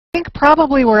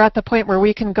probably we're at the point where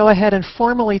we can go ahead and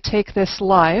formally take this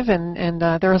live, and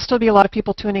there will still be a lot of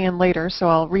people tuning in later, so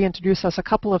I'll reintroduce us a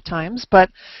couple of times. But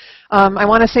I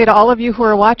want to say to all of you who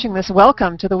are watching this,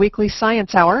 welcome to the weekly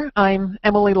Science Hour. I'm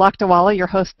Emily Lakdawalla, your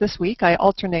host this week. I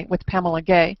alternate with Pamela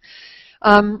Gay.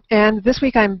 And this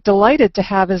week I'm delighted to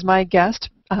have as my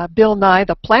guest Bill Nye,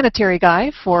 the planetary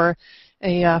guy, for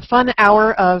a fun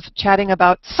hour of chatting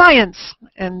about science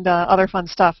and other fun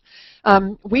stuff.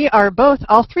 We are both,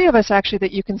 all three of us actually,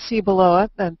 that you can see below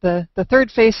it. The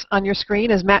third face on your screen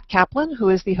is Mat Kaplan, who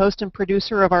is the host and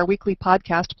producer of our weekly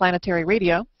podcast, Planetary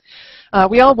Radio.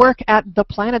 We all work at the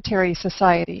Planetary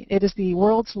Society. It is the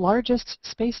world's largest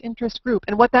space interest group.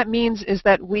 And what that means is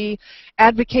that we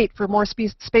advocate for more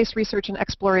space research and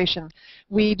exploration.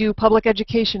 We do public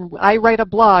education. I write a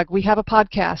blog. We have a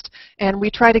podcast. And we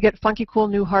try to get funky, cool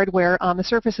new hardware on the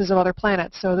surfaces of other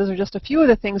planets. So those are just a few of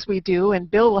the things we do,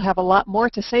 and Bill will have a lot more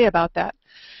to say about that.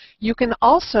 You can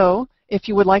also, if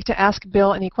you would like to ask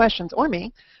Bill any questions, or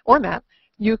me, or Matt,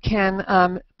 you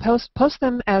can post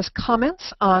them as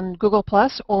comments on Google+,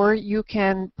 or you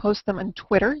can post them on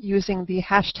Twitter using the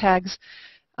hashtags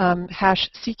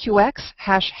 #CQX,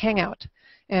 #Hangout.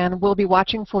 And we'll be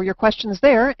watching for your questions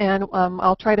there, and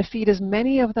I'll try to feed as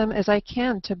many of them as I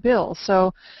can to Bill.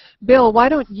 So, Bill, why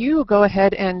don't you go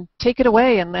ahead and take it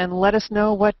away and let us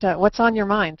know what's on your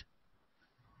mind?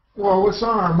 Well, what's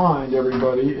on our mind,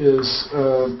 everybody, is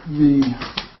the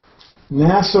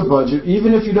NASA budget.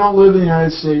 Even if you don't live in the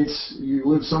United States, you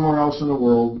live somewhere else in the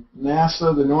world,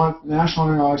 NASA, the National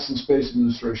Aeronautics and Space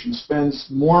Administration, spends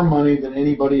more money than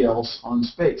anybody else on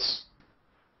space.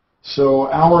 So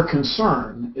our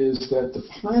concern is that the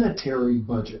planetary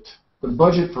budget, the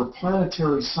budget for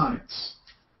planetary science,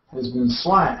 has been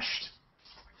slashed.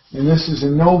 And this is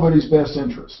in nobody's best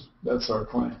interest. That's our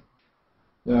claim.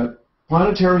 That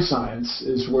planetary science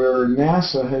is where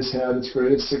NASA has had its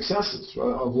greatest successes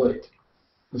of late.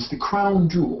 It's the crown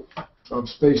jewel of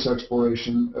space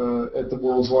exploration at the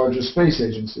world's largest space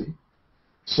agency.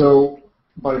 So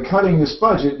by cutting this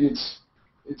budget, it's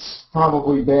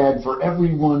probably bad for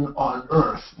everyone on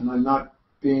Earth. And I'm not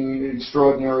being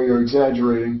extraordinary or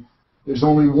exaggerating. There's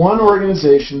only one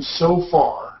organization so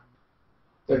far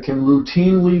that can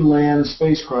routinely land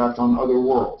spacecraft on other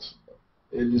worlds.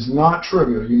 It is not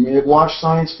trivial. You may have watched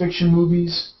science fiction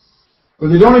movies, but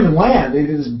they don't even land. They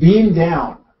just beam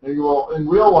down. Well, in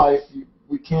real life,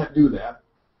 we can't do that.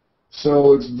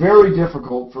 So it's very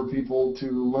difficult for people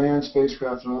to land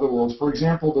spacecraft on other worlds. For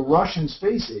example, the Russian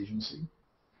Space Agency,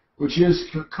 which is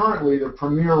currently the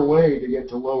premier way to get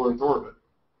to low Earth orbit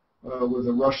with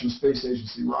the Russian Space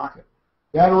Agency rocket.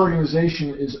 That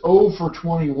organization is 0 for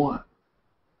 21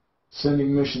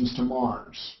 sending missions to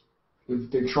Mars.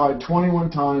 They've tried 21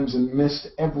 times and missed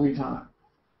every time.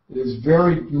 It is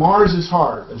Mars is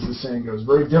hard, as the saying goes,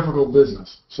 very difficult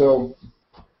business. So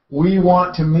we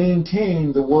want to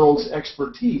maintain the world's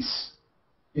expertise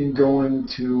in going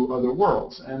to other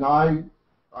worlds. And I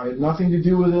had nothing to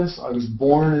do with this. I was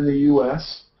born in the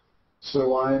U.S.,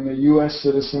 so I'm a U.S.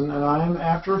 citizen, and I am,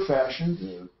 after a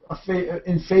fashion,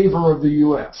 in favor of the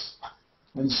U.S.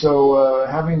 And so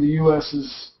having the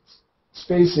U.S.'s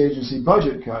space agency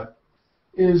budget cut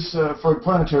is, for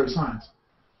planetary science,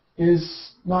 is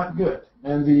not good.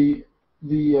 And the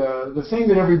thing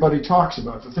that everybody talks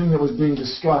about, the thing that was being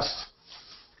discussed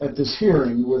at this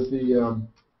hearing with the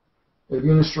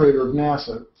administrator of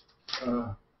NASA,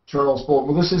 Charles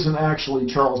Bolden. Well, this isn't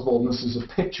actually Charles Bolden. This is a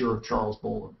picture of Charles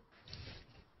Bolden.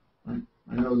 Right?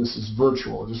 I know this is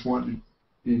virtual. I just want you to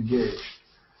be engaged.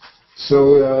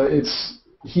 So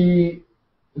he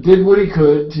did what he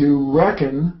could to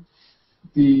reckon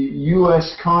the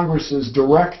U.S. Congress's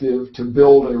directive to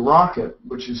build a rocket,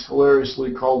 which is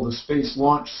hilariously called the Space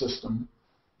Launch System,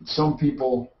 some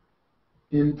people,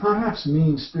 in perhaps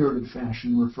mean-spirited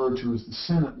fashion, refer to as the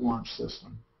Senate Launch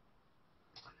System.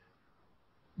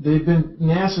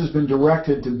 NASA's been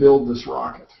directed to build this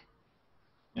rocket,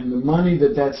 and the money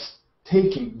that that's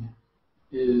taking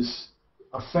is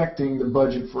affecting the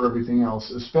budget for everything else,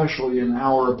 especially in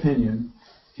our opinion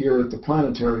here at the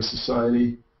Planetary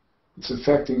Society. It's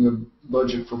affecting the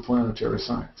budget for planetary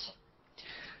science.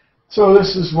 So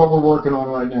this is what we're working on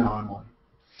right now, Emily.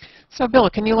 So, Bill,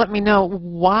 can you let me know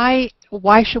why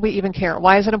should we even care?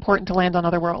 Why is it important to land on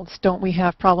other worlds? Don't we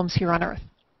have problems here on Earth?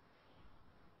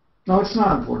 No, it's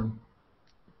not important.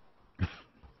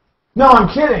 No,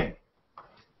 I'm kidding.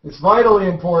 It's vitally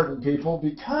important, people,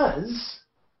 because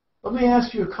let me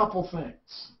ask you a couple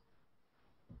things.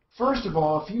 First of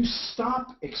all, if you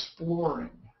stop exploring,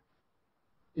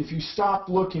 if you stop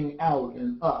looking out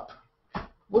and up,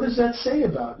 what does that say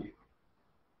about you?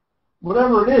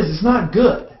 whatever it is, it's not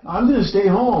good. I'm going to stay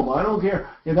home. I don't care.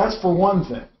 Yeah, that's for one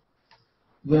thing.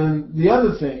 Then the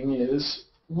other thing is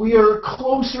we are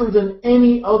closer than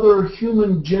any other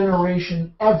human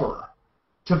generation ever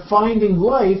to finding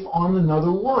life on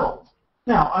another world.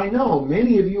 Now, I know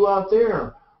many of you out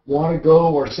there want to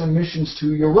go or send missions to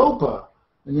Europa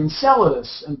and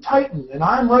Enceladus and Titan, and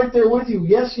I'm right there with you.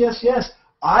 Yes, yes, yes.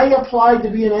 I applied to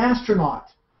be an astronaut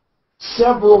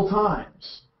several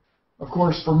times. Of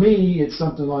course, for me, it's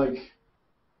something like,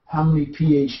 how many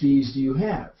PhDs do you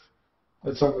have?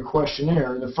 That's on the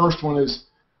questionnaire. And the first one is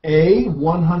A,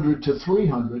 100 to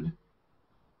 300,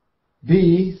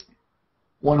 B,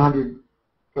 100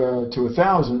 to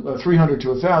 1,000, 300 to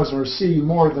 1,000, or C,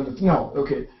 more than, no,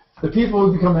 okay. The people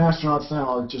who become astronauts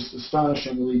now are just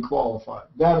astonishingly qualified.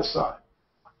 That aside,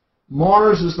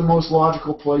 Mars is the most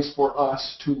logical place for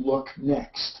us to look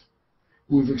next.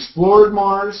 We've explored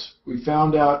Mars, we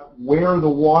found out where the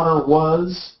water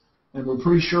was, and we're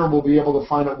pretty sure we'll be able to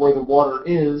find out where the water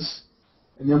is.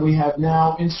 And then we have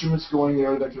now instruments going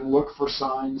there that can look for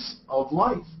signs of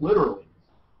life, literally.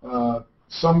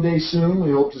 Someday soon,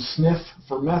 we hope to sniff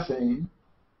for methane.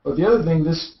 But the other thing,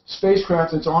 this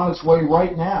spacecraft that's on its way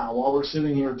right now, while we're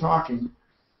sitting here talking,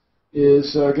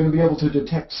 is going to be able to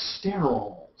detect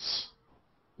sterols,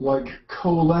 like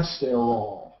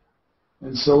cholesterol.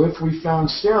 And so if we found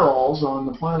sterols on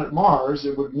the planet Mars,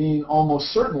 it would mean almost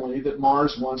certainly that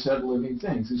Mars once had living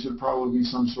things. These would probably be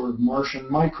some sort of Martian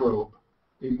microbe,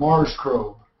 a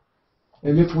Marscrobe.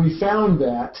 And if we found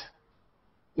that,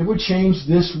 it would change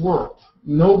this world.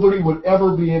 Nobody would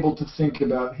ever be able to think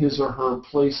about his or her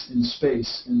place in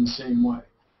space in the same way.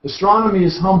 Astronomy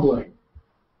is humbling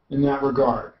in that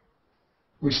regard.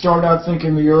 We start out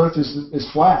thinking the Earth is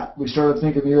flat. We started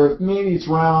thinking the Earth, maybe it's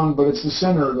round, but it's the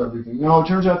center of everything. No, it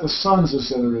turns out the sun's the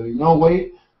center of everything. No,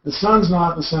 wait, the sun's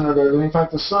not the center of everything. In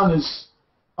fact, the sun is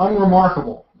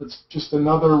unremarkable. It's just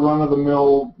another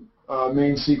run-of-the-mill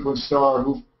main sequence star.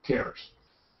 Who cares?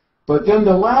 But then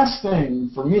the last thing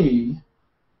for me,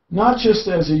 not just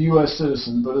as a U.S.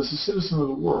 citizen, but as a citizen of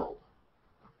the world,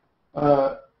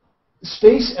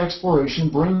 space exploration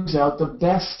brings out the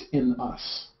best in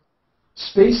us.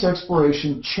 Space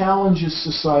exploration challenges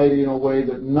society in a way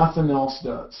that nothing else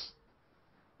does.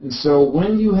 And so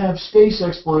when you have space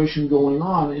exploration going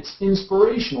on, it's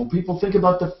inspirational. People think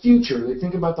about the future. They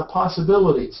think about the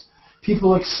possibilities.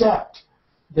 People accept.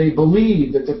 They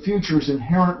believe that the future is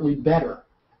inherently better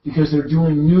because they're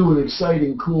doing new and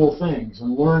exciting, cool things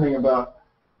and learning about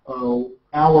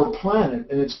our planet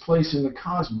and its place in the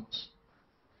cosmos.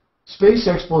 Space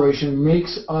exploration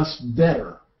makes us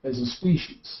better as a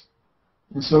species.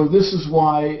 And so this is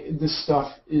why this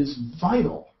stuff is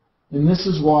vital. And this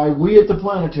is why we at the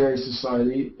Planetary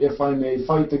Society, if I may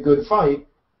fight the good fight,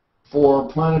 for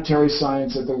planetary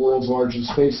science at the world's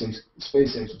largest space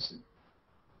agency.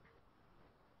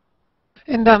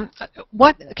 And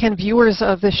what can viewers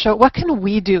of this show, what can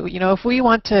we do? You know, if we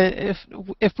want to,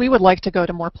 if we would like to go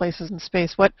to more places in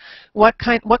space, what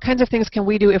kinds of things can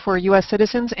we do if we're U.S.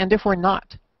 citizens and if we're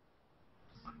not?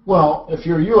 Well, if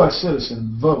you're a U.S.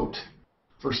 citizen, vote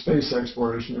for space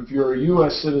exploration. If you're a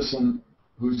U.S. citizen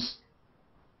who's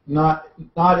not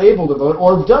able to vote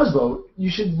or does vote, you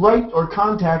should write or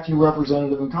contact your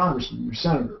representative and congressman, your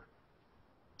senator.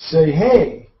 Say,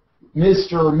 hey,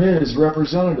 Mr. or Ms.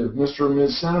 Representative, Mr. or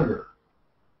Ms. Senator,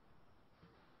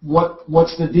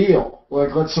 what's the deal?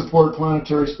 Like, let's support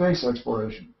planetary space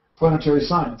exploration, planetary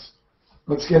science.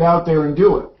 Let's get out there and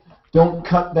do it. Don't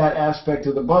cut that aspect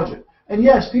of the budget. And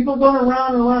yes, people go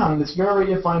around and around, and it's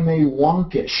very, if I may,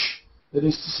 wonkish. That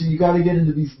is to say, you got to get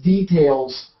into these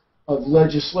details of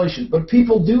legislation. But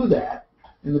people do that,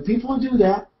 and the people who do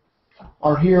that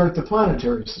are here at the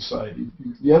Planetary Society.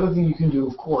 The other thing you can do,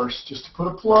 of course, just to put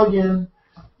a plug in,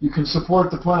 you can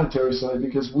support the Planetary Society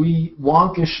because we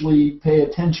wonkishly pay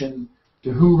attention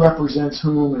to who represents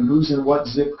whom and who's in what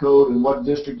zip code and what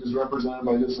district is represented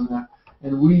by this and that.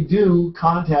 And we do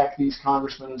contact these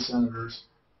congressmen and senators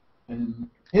and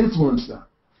influence them.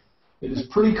 It is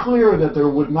pretty clear that there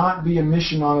would not be a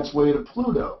mission on its way to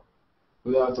Pluto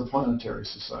without the Planetary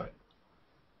Society.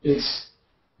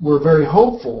 We're very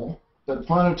hopeful that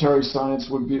planetary science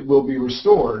will be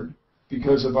restored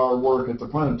because of our work at the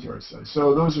Planetary Society.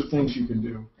 So those are things you can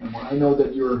do. And I know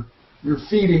that you're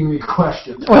feeding me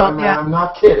questions. Well, I'm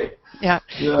not kidding. Yeah.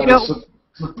 You know,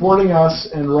 supporting us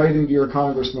and writing to your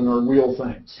congressman are real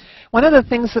things. One of the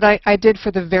things that I did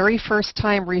for the very first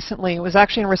time recently was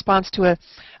actually in response to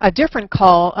a different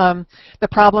call, the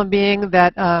problem being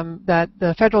that, that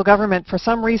the federal government for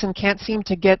some reason can't seem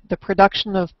to get the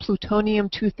production of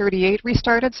plutonium-238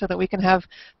 restarted so that we can have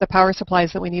the power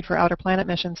supplies that we need for outer planet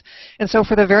missions. And so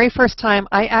for the very first time,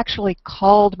 I actually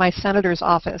called my senator's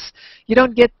office. You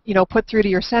don't get, put through to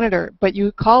your senator, but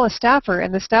you call a staffer,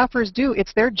 and the staffers do.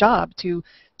 It's their job to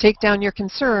take down your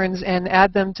concerns and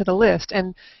add them to the list.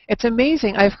 And it's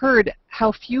amazing. I've heard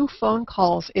how few phone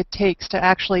calls it takes to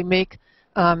actually make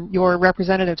your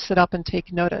representative sit up and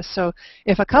take notice. So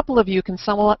if a couple of you can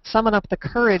summon up the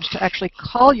courage to actually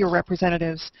call your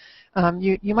representatives,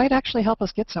 you might actually help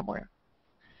us get somewhere.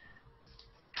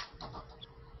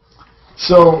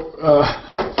 So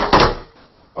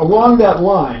along that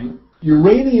line,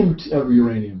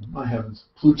 my heavens,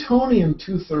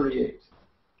 plutonium-238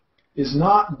 is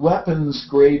not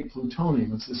weapons-grade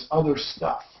plutonium. It's this other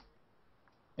stuff.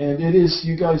 And it is,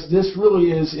 you guys, this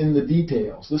really is in the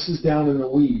details. This is down in the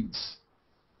weeds.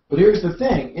 But here's the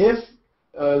thing. If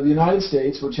the United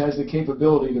States, which has the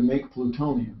capability to make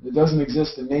plutonium, it doesn't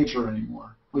exist in nature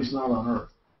anymore, at least not on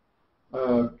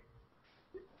Earth.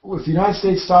 If the United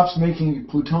States stops making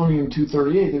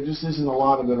plutonium-238, there just isn't a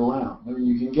lot of it around. I mean,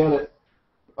 you can get it,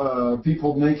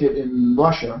 people make it in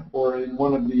Russia or in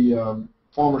one of the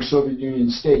former Soviet Union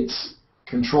states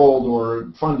controlled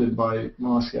or funded by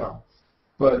Moscow.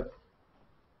 But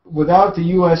without the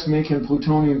U.S. making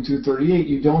plutonium-238,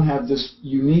 you don't have this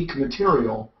unique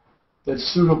material that's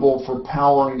suitable for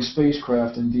powering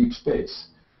spacecraft in deep space.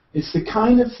 It's the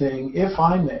kind of thing, if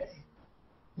I may,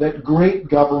 that great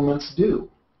governments do.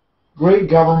 Great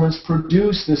governments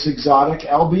produce this exotic,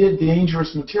 albeit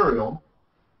dangerous material,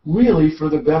 really for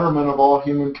the betterment of all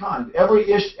humankind.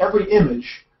 Every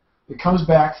image that comes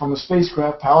back from a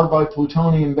spacecraft powered by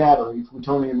plutonium battery,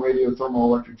 plutonium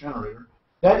radiothermoelectric generator,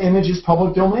 that image is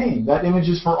public domain. That image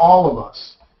is for all of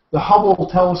us. The Hubble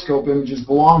telescope images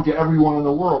belong to everyone in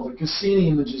the world. The Cassini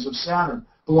images of Saturn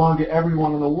belong to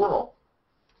everyone in the world.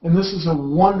 And this is a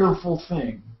wonderful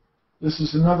thing. This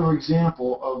is another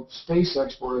example of space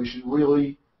exploration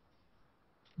really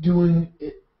doing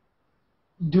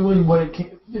what it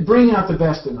can, bringing out the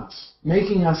best in us,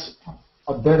 making us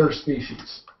a better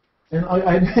species. And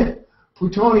I admit,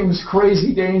 plutonium is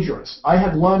crazy dangerous. I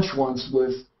had lunch once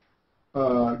with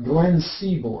Glenn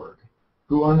Seaborg,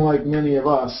 who, unlike many of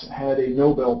us, had a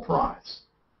Nobel Prize.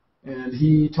 And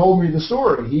he told me the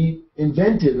story. He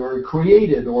invented or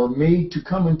created or made to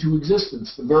come into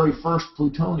existence the very first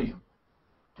plutonium.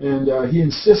 And he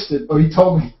insisted, he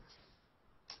told me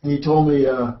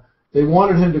they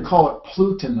wanted him to call it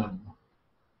plutonum.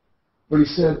 But he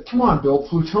said, come on, Bill,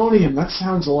 plutonium, that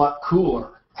sounds a lot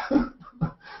cooler.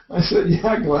 I said,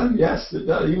 yeah, Glenn, yes, it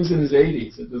does. He was in his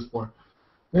 80s at this point.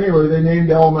 Anyway, they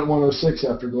named element 106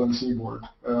 after Glenn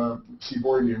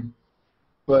Seaborgium.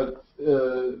 But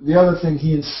the other thing,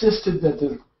 he insisted that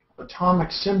the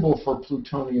atomic symbol for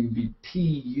plutonium be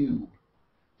Pu,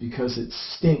 because it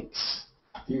stinks.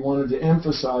 He wanted to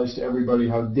emphasize to everybody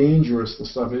how dangerous the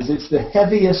stuff is. It's the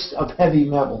heaviest of heavy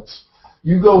metals.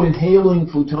 You go inhaling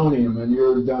plutonium and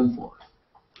you're done for.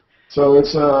 So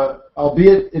it's,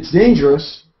 albeit it's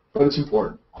dangerous, but it's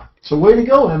important. So way to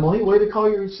go, Emily. Way to call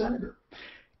your senator.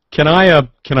 Can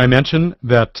I mention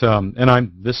that,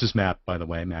 and this is Matt, by the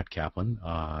way, Mat Kaplan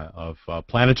of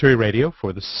Planetary Radio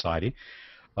for the Society,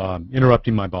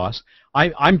 interrupting my boss.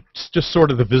 I'm just sort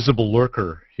of the visible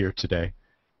lurker here today.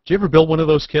 Did you ever build one of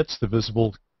those kits, the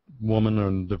visible woman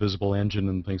and the visible engine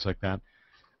and things like that?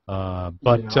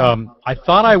 I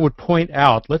thought I would point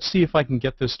out, let's see if I can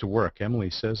get this to work. Emily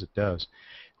says it does.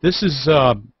 This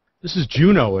is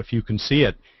Juno, if you can see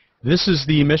it. This is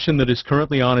the mission that is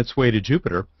currently on its way to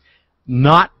Jupiter,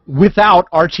 not without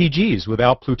RTGs,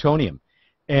 without plutonium.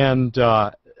 And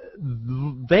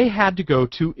they had to go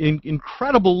to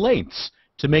incredible lengths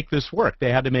to make this work.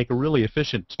 They had to make a really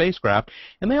efficient spacecraft,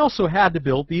 and they also had to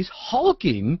build these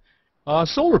hulking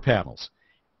solar panels.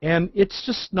 And it's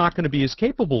just not going to be as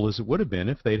capable as it would have been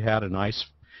if they'd had a nice,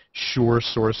 sure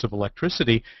source of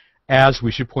electricity, as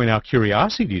we should point out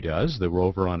Curiosity does, the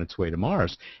rover on its way to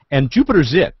Mars. And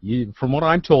Jupiter's it. From what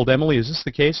I'm told, Emily, is this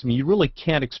the case? I mean, you really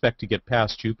can't expect to get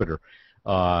past Jupiter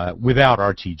without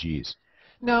RTGs.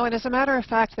 No, and as a matter of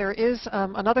fact, there is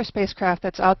another spacecraft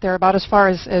that's out there about as far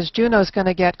as Juno's going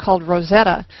to get, called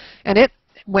Rosetta, and it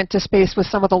went to space with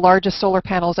some of the largest solar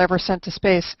panels ever sent to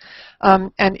space.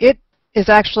 And it is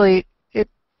actually, it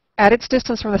at its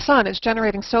distance from the sun, it's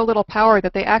generating so little power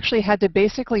that they actually had to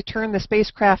basically turn the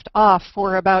spacecraft off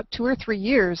for about 2 or 3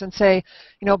 years and say,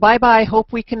 you know, bye-bye,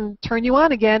 hope we can turn you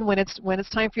on again when it's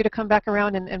time for you to come back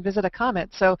around and visit a comet.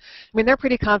 So, I mean, they're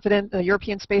pretty confident. The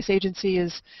European Space Agency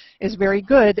is very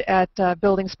good at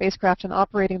building spacecraft and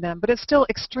operating them, but it's still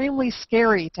extremely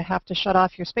scary to have to shut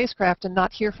off your spacecraft and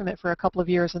not hear from it for a couple of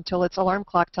years until its alarm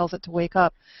clock tells it to wake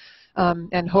up.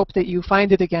 And hope that you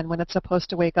find it again when it's supposed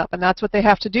to wake up. And that's what they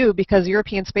have to do because the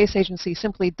European Space Agency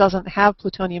simply doesn't have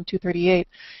plutonium-238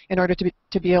 in order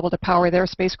to be able to power their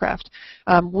spacecraft.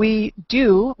 We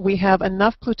have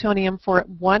enough plutonium for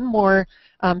one more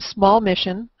small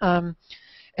mission,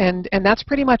 and that's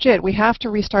pretty much it. We have to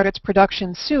restart its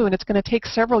production soon. It's going to take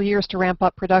several years to ramp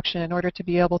up production in order to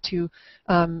be able to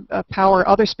power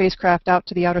other spacecraft out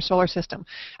to the outer solar system.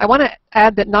 I want to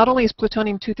add that not only is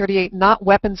plutonium-238 not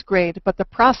weapons grade, but the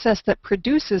process that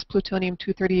produces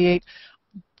plutonium-238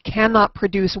 cannot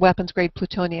produce weapons-grade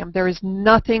plutonium. There is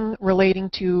nothing relating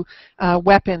to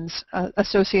weapons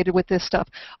associated with this stuff.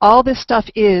 All this stuff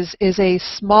is a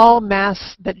small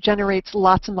mass that generates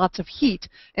lots and lots of heat,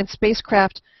 and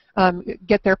spacecraft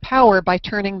get their power by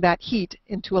turning that heat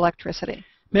into electricity.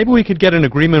 Maybe we could get an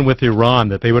agreement with Iran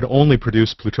that they would only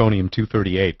produce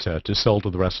plutonium-238 to sell to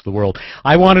the rest of the world.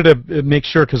 I wanted to make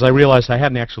sure, because I realized I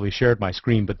hadn't actually shared my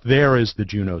screen, but there is the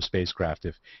Juno spacecraft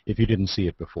if you didn't see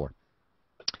it before.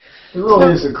 It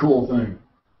really is a cool thing.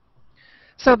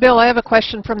 So, Bill, I have a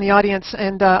question from the audience,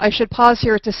 and I should pause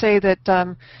here to say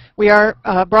that we are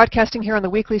broadcasting here on the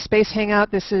weekly Space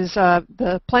Hangout. This is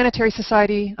the Planetary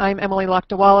Society. I'm Emily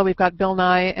Lakdawalla. We've got Bill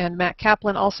Nye and Mat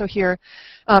Kaplan also here.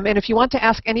 And if you want to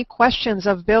ask any questions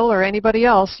of Bill or anybody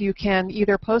else, you can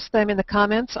either post them in the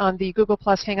comments on the Google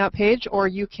Plus Hangout page, or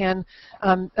you can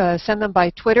send them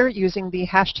by Twitter using the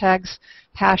hashtags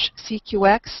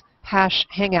 #CQX,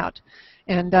 #Hangout.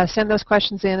 And send those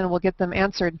questions in and we'll get them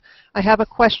answered. I have a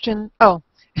question. Oh,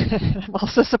 I'm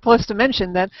also supposed to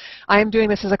mention that I am doing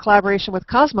this as a collaboration with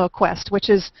Cosmoquest, which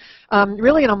is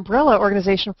really an umbrella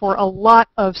organization for a lot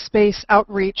of space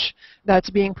outreach that's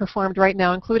being performed right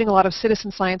now, including a lot of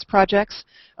citizen science projects.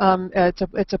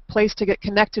 It's a place to get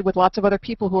connected with lots of other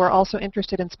people who are also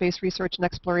interested in space research and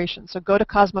exploration. So go to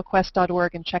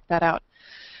cosmoquest.org and check that out.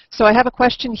 So I have a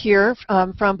question here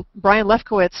from Brian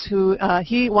Lefkowitz, who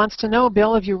he wants to know,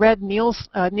 Bill, have you read Neil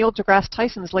deGrasse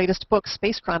Tyson's latest book,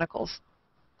 Space Chronicles?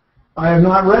 I have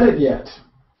not read it yet.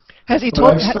 Has he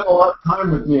told? I've spent a lot of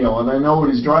time with Neil, and I know what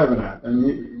he's driving at.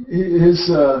 And his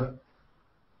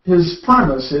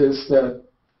premise is that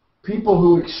people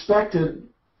who expected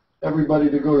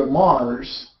everybody to go to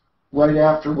Mars right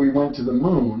after we went to the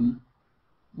moon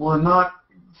were not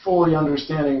fully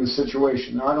understanding the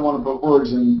situation. Now, I don't want to put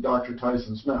words in Dr.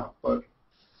 Tyson's mouth, but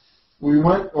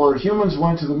humans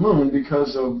went to the moon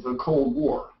because of the Cold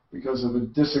War, because of a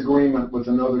disagreement with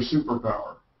another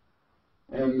superpower.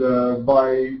 And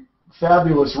by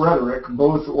fabulous rhetoric,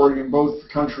 both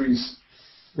countries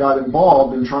got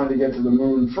involved in trying to get to the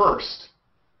moon first.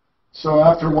 So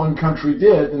after one country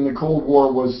did, and the Cold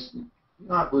War was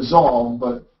not resolved,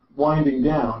 but winding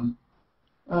down,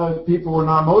 people were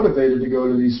not motivated to go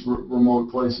to these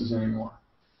remote places anymore.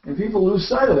 And people lose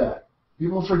sight of that.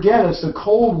 People forget it's the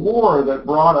Cold War that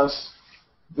brought us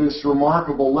this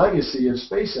remarkable legacy of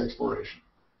space exploration.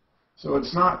 So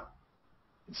it's not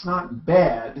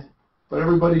bad, but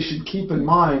everybody should keep in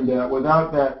mind that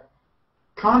without that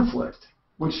conflict,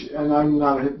 and I'm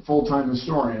not a full-time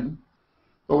historian,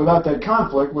 but without that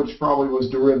conflict, which probably was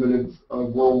derivative of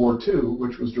World War II,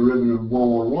 which was derivative of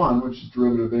World War I, which is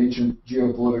derivative of ancient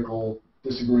geopolitical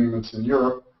disagreements in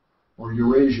Europe or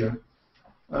Eurasia,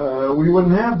 we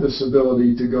wouldn't have this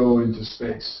ability to go into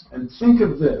space. And think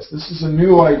of this. This is a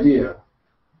new idea.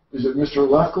 Is it Mr.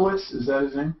 Lefkowitz? Is that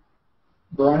his name?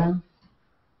 Brian?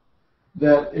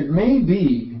 That it may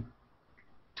be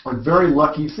a very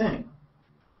lucky thing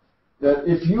that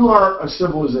if you are a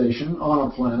civilization on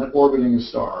a planet orbiting a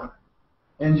star,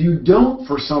 and you don't,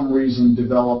 for some reason,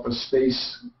 develop a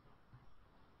space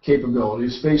capability, a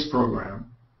space program,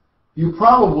 you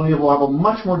probably will have a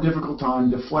much more difficult time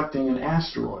deflecting an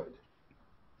asteroid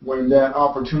when that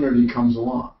opportunity comes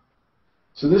along.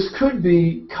 So this could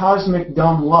be cosmic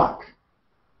dumb luck,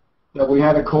 that we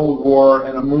had a Cold War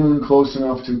and a moon close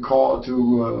enough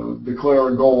to declare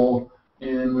a goal,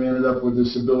 and we ended up with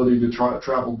this ability to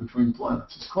travel between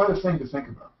planets. It's quite a thing to think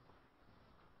about.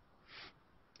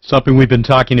 Something we've been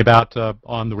talking about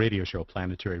on the radio show,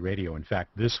 Planetary Radio. In fact,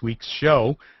 this week's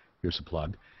show, here's a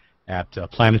plug, at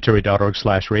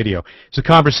planetary.org/radio. It's a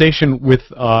conversation with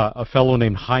a fellow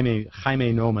named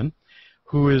Jaime Noman,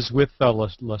 who is with La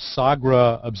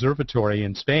Sagra Observatory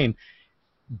in Spain,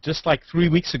 just like 3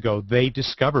 weeks ago, they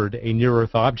discovered a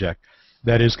near-Earth object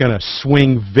that is going to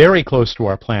swing very close to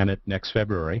our planet next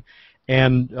February.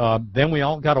 And then we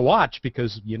all got to watch,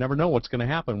 because you never know what's going to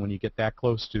happen when you get that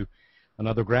close to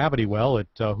another gravity well.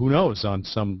 Who knows, on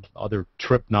some other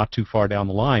trip not too far down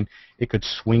the line, it could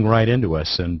swing right into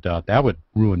us, and that would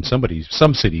ruin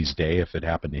some city's day if it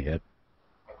happened to hit.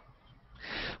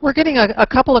 We're getting a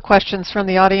couple of questions from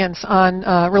the audience on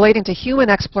relating to human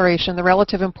exploration, the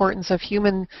relative importance of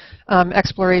human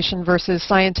exploration versus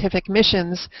scientific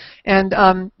missions. And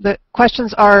the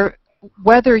questions are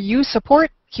whether you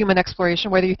support human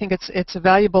exploration, whether you think it's a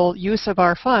valuable use of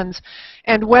our funds,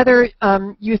 and whether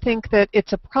you think that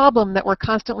it's a problem that we're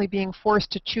constantly being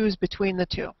forced to choose between the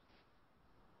two.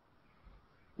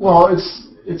 Well,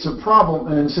 it's a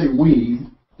problem, and say we,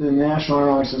 the National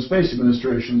Aeronautics and Space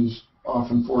Administration, is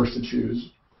often forced to choose.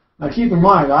 Now keep in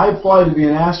mind, I applied to be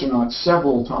an astronaut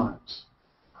several times,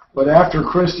 but after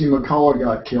Christy McCullough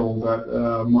got killed,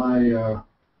 my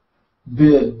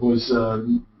bid was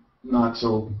not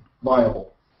so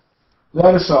viable.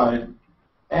 That aside,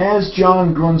 as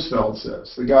John Grunsfeld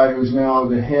says, the guy who's now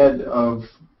the head of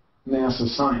NASA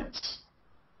science,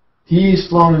 he's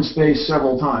flown in space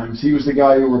several times. He was the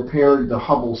guy who repaired the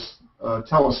Hubble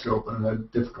telescope and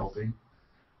had difficulty.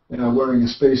 Wearing a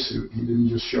spacesuit. He didn't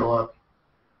just show up.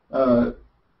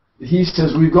 He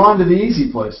says, we've gone to the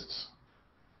easy places.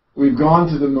 We've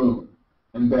gone to the moon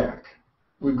and back.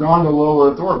 We've gone to low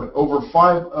Earth orbit. Over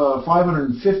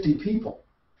 550 people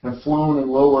have flown in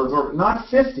low Earth orbit. Not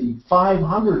 50,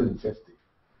 550.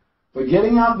 But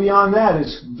getting out beyond that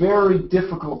is a very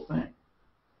difficult thing.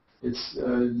 It's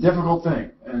a difficult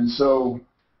thing. And so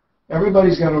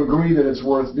everybody's got to agree that it's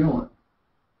worth doing.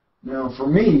 Now, for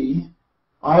me,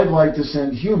 I'd like to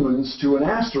send humans to an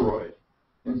asteroid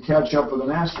and catch up with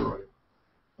an asteroid.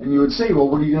 And you would say, well,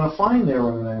 what are you going to find there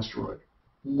on an asteroid?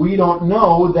 We don't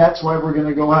know. That's why we're going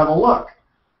to go have a look.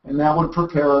 And that would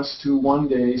prepare us to one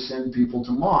day send people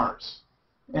to Mars.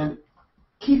 And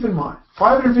keep in mind,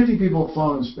 550 people have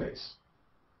flown in space.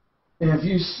 And if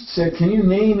you said, can you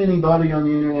name anybody on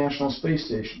the International Space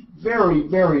Station? Very,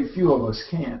 very few of us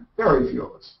can. Very few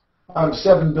of us. Out of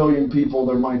 7 billion people,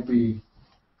 there might be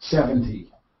 70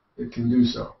 that can do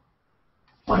so.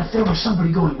 But if there was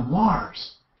somebody going to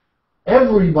Mars,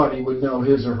 everybody would know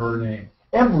his or her name.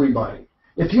 Everybody.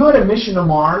 If you had a mission to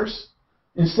Mars,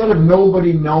 instead of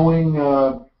nobody knowing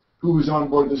who was on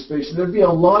board the station, there'd be a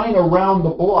line around the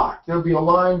block. There'd be a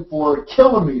line for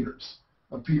kilometers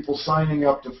of people signing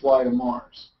up to fly to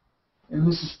Mars. And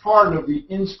this is part of the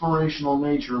inspirational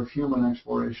nature of human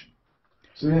exploration.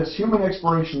 So yes, human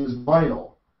exploration is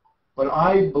vital, but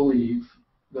I believe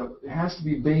that it has to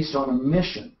be based on a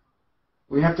mission.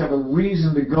 We have to have a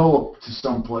reason to go to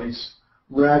someplace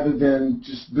rather than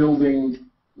just building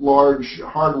large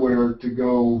hardware to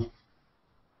go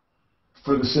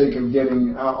for the sake of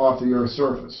getting off the Earth's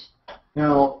surface.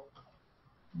 Now,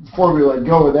 before we let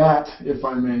go of that, if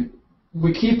I may,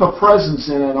 we keep a presence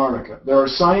in Antarctica. There are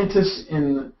scientists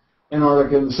in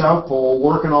Antarctica, in the South Pole,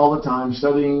 working all the time,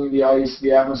 studying the ice,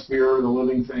 the atmosphere, the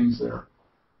living things there,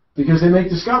 because they make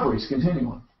discoveries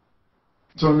continually.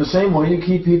 So in the same way, you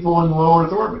keep people in low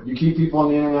Earth orbit. You keep people on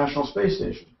the International Space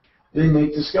Station. They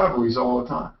make discoveries all the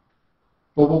time.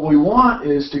 But what we want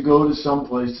is to go to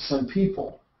someplace, to send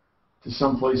people to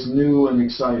someplace new and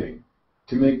exciting,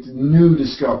 to make new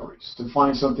discoveries, to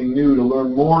find something new, to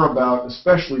learn more about,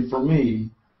 especially for me,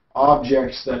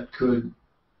 objects that could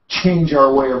change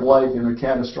our way of life in a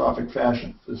catastrophic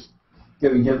fashion, just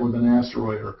getting hit with an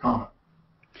asteroid or a comet.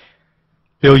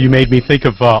 Bill, you made me think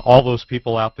of all those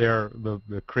people out there,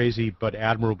 the crazy but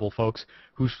admirable folks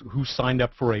who signed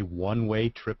up for a one-way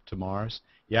trip to Mars.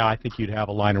 Yeah, I think you'd have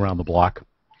a line around the block.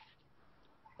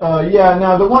 Yeah,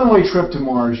 now the one-way trip to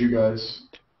Mars, you guys,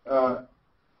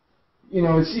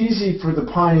 it's easy for the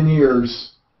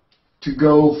pioneers to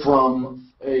go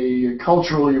from a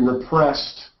culturally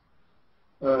repressed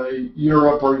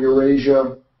Europe or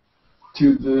Eurasia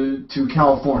to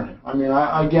California. I mean,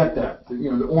 I get that.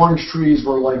 The orange trees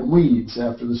were like weeds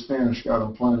after the Spanish got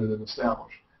them planted and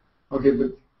established. Okay,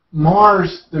 but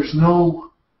Mars, there are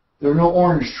no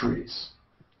orange trees.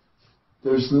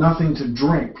 There's nothing to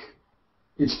drink.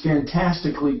 It's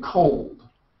fantastically cold,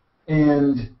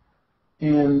 and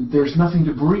there's nothing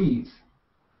to breathe.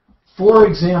 For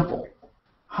example,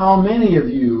 how many of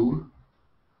you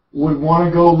would want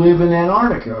to go live in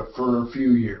Antarctica for a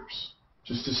few years,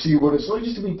 just to see what it's like,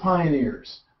 just to be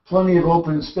pioneers? Plenty of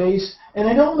open space, and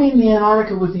I don't mean the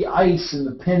Antarctica with the ice and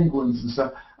the penguins and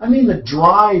stuff. I mean the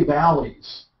dry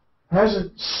valleys. It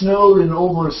hasn't snowed in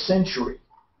over a century,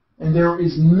 and there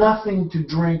is nothing to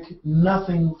drink,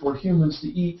 nothing for humans to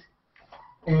eat,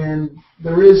 and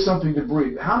there is something to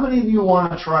breathe. How many of you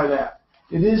want to try that?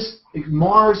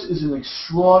 Mars is an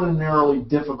extraordinarily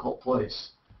difficult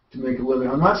place to make a living.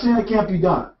 I'm not saying it can't be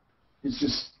done. It's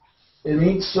just, it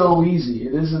ain't so easy.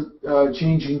 It isn't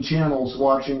changing channels,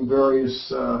 watching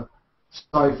various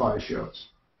sci-fi shows.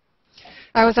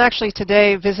 I was actually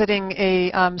today visiting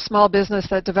a small business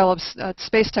that develops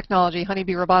space technology,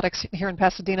 Honeybee Robotics, here in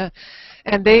Pasadena,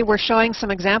 and they were showing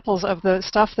some examples of the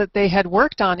stuff that they had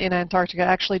worked on in Antarctica,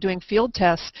 actually doing field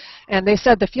tests. And they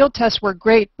said the field tests were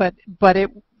great, but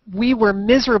we were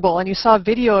miserable. And you saw a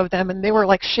video of them, and they were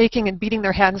like shaking and beating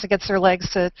their hands against their legs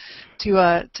to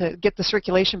get the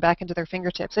circulation back into their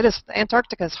fingertips.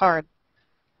 Antarctica is hard.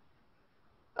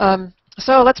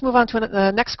 So let's move on to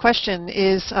the next question.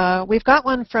 We've got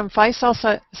one from Faisal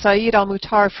Saeed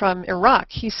Al-Mutar from Iraq.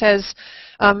 He says,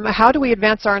 how do we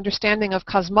advance our understanding of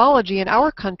cosmology in our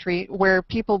country where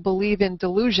people believe in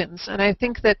delusions? And I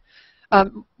think that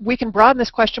we can broaden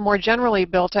this question more generally,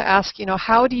 Bill, to ask,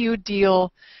 how do you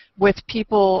deal with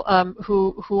people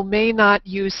who may not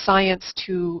use science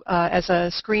as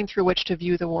a screen through which to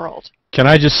view the world? Can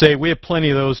I just say, we have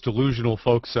plenty of those delusional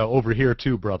folks over here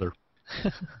too, brother.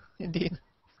 Indeed.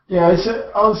 Yeah,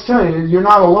 I'll tell you, you're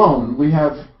not alone. We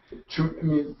have,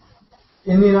 in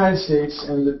the United States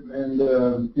and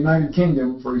the United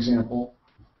Kingdom, for example,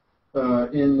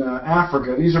 in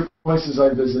Africa, these are places I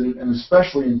visited, and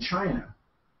especially in China,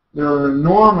 there are an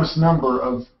enormous number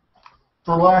of,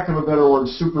 for lack of a better word,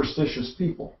 superstitious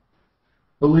people.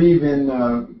 Believe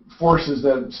in forces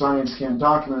that science can't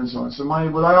document and so on. So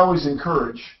what I always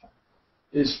encourage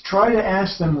is try to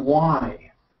ask them why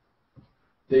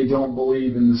they don't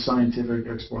believe in the scientific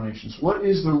explanations. What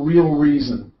is the real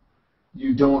reason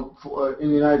you don't, in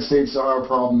the United States, our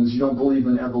problem is you don't believe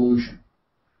in evolution.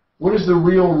 What is the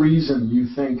real reason you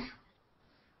think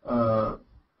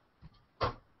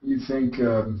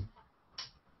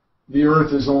the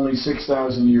Earth is only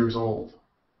 6,000 years old?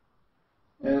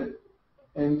 And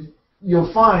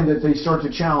you'll find that they start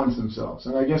to challenge themselves.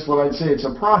 And I guess what I'd say, it's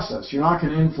a process. You're not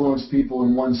going to influence people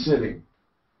in one sitting.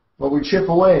 But we chip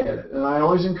away at it, and I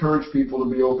always encourage people to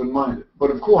be open-minded.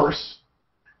 But of course,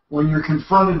 when you're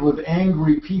confronted with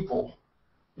angry people,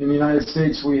 in the United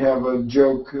States we have a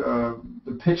joke,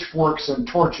 the pitchforks and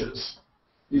torches.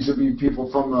 These would be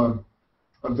people from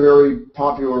a very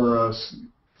popular,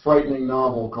 frightening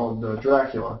novel called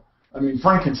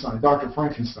Frankenstein, Dr.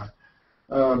 Frankenstein.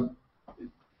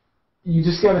 You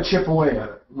just got to chip away at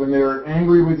it. When they're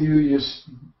angry with you, you just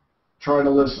try to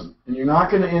listen. And you're not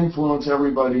going to influence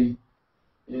everybody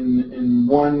in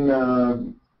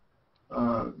one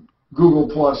Google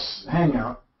Plus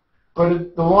hangout.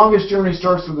 But the longest journey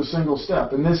starts with a single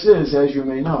step. And this is, as you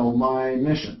may know, my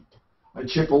mission. I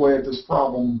chip away at this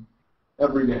problem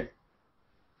every day.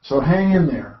 So hang in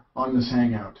there on this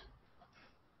hangout.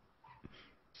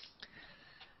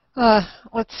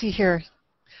 Let's see here.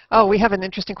 Oh, we have an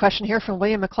interesting question here from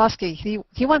William McCloskey.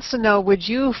 He wants to know, would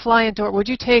you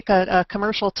take a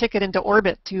commercial ticket into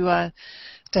orbit to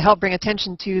help bring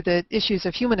attention to the issues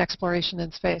of human exploration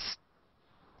in space?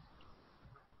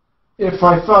 If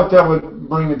I thought that would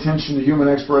bring attention to human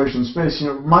exploration in space,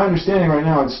 my understanding right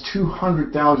now it's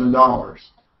 $200,000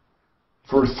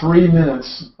 for 3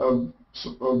 minutes of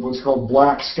what's called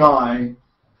black sky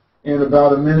and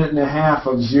about 1.5 minutes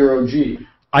of zero G.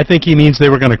 I think he means they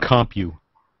were going to comp you.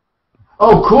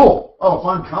 Oh, cool. Oh, if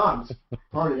I'm comped,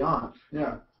 party on.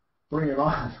 Yeah, bring it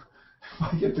on. If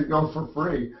I get to go for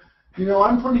free.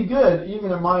 I'm pretty good,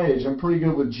 even at my age. I'm pretty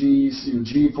good with G's,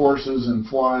 G forces and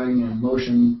flying and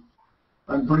motion.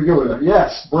 I'm pretty good with that.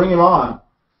 Yes, bring it on.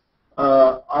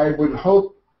 I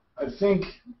think,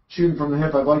 shooting from the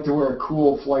hip, I'd like to wear a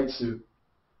cool flight suit.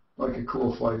 Like a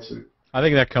cool flight suit. I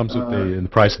think that comes with the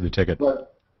price of the ticket.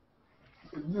 But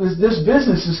this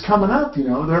business is coming up,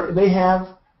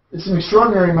 it's an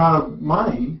extraordinary amount of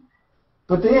money,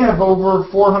 but they have over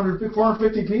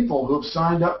 450 people who have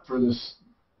signed up for this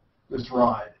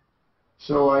ride.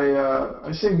 So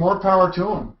I say more power to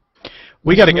them.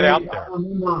 We got to get out there.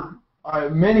 I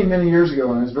remember many years ago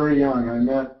when I was very young, I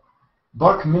met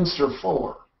Buckminster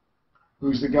Fuller,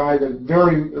 who's the guy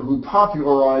who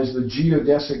popularized the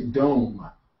geodesic dome.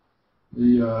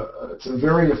 It's a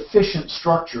very efficient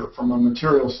structure from a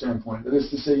material standpoint. That is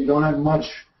to say, you don't have much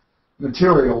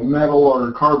material, metal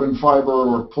or carbon fiber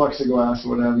or plexiglass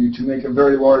or what have you, to make a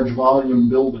very large volume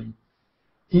building.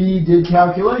 He did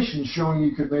calculations showing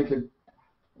you could make a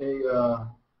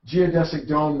geodesic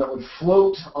dome that would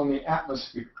float on the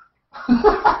atmosphere.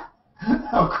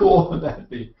 How cool would that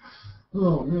be?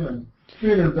 Oh man, it's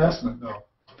an investment though.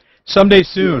 Someday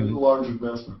soon. Yeah, a large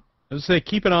investment. Let's say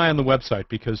keep an eye on the website,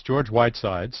 because George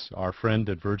Whitesides, our friend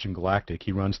at Virgin Galactic,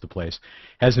 he runs the place,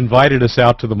 has invited us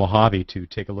out to the Mojave to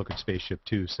take a look at Spaceship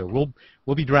Two. So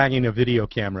we'll be dragging a video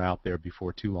camera out there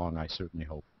before too long, I certainly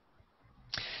hope.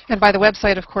 And by the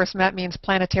website, of course, Matt means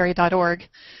planetary.org,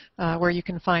 where you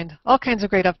can find all kinds of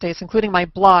great updates, including my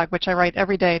blog, which I write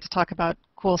every day to talk about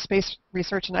cool space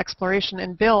research and exploration.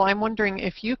 And Bill, I'm wondering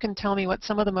if you can tell me what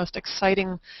some of the most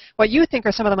exciting, what you think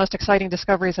are some of the most exciting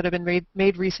discoveries that have been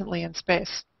made recently in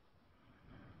space.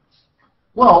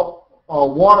 Well,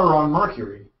 water on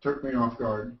Mercury took me off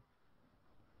guard.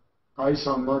 Ice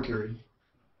on Mercury.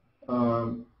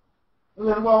 And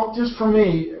then, well, just for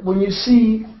me, when you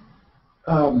see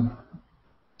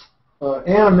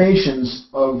animations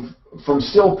from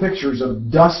still pictures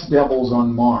of dust devils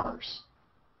on Mars,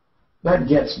 that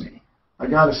gets me. I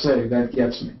gotta say, that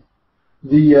gets me.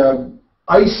 The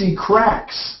icy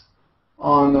cracks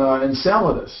on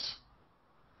Enceladus,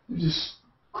 they're just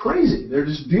crazy. They're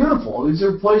just beautiful. These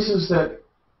are places that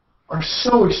are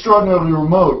so extraordinarily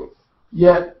remote,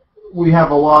 yet we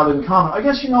have a lot in common. I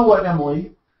guess you know what,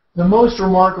 Emily? The most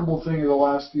remarkable thing in the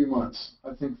last few months,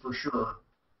 I think for sure,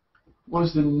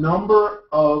 was the number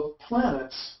of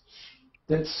planets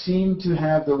that seem to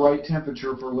have the right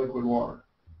temperature for liquid water.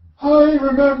 I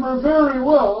remember very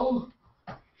well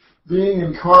being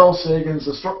in Carl Sagan's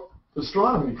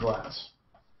astronomy class,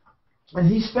 and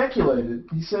he speculated.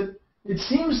 He said, it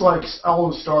seems like all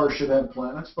the stars should have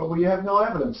planets, but we have no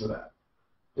evidence of that.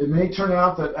 It may turn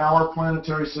out that our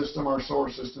planetary system, our solar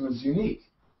system, is unique,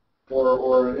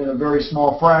 or in a very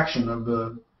small fraction of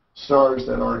the stars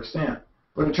that are extant.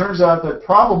 But it turns out that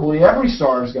probably every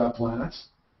star has got planets,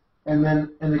 and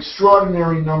then an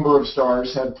extraordinary number of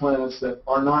stars have planets that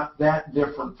are not that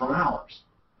different from ours.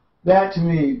 That, to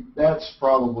me, that's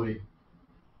probably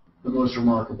the most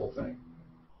remarkable thing.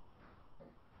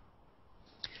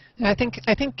 I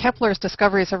think Kepler's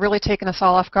discoveries have really taken us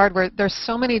all off guard, where there's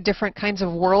so many different kinds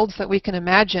of worlds that we can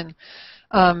imagine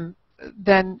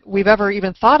than we've ever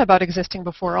even thought about existing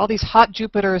before. All these hot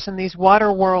Jupiters and these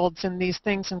water worlds and these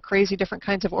things and crazy different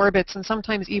kinds of orbits, and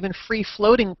sometimes even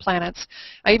free-floating planets.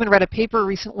 I even read a paper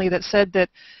recently that said that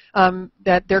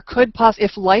that there could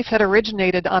if life had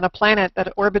originated on a planet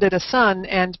that orbited a sun,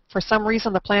 and for some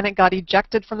reason the planet got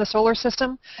ejected from the solar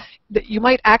system, that you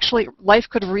might actually, life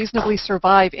could reasonably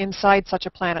survive inside such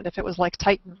a planet if it was like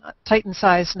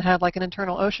Titan-sized and had like an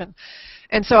internal ocean.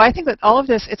 And so I think that all of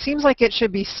this, it seems like it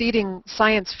should be seeding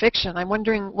science fiction. I'm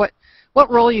wondering what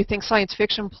role you think science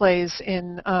fiction plays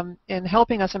in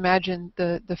helping us imagine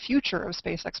the future of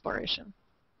space exploration.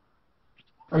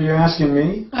 Are you asking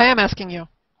me? I am asking you.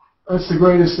 That's the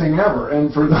greatest thing ever.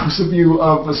 And for those of you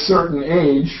of a certain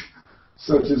age,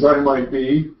 such as I might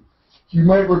be, you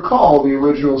might recall the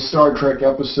original Star Trek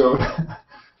episode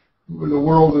where the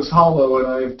world is hollow and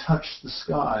I have touched the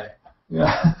sky.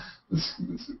 Yeah.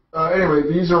 Anyway,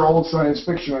 these are old science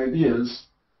fiction ideas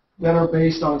that are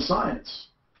based on science.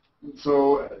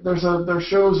 So there's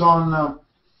shows on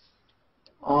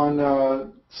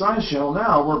Science Channel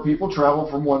now where people travel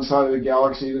from one side of the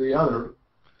galaxy to the other,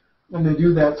 and they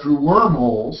do that through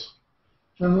wormholes.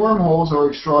 And wormholes are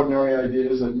extraordinary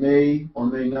ideas that may or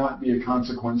may not be a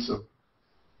consequence of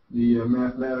the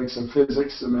mathematics of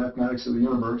physics, the mathematics of the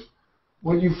universe.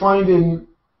 What you find in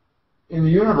the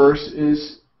universe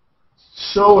is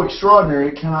so extraordinary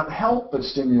it cannot help but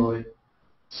stimulate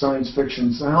science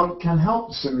fiction. So it can help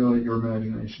to stimulate your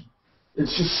imagination.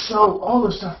 It's just so, all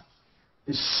this stuff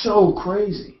is so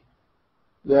crazy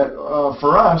that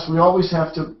for us, we always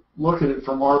have to look at it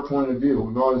from our point of view.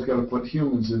 We've always got to put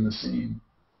humans in the scene.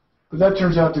 But that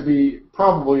turns out to be,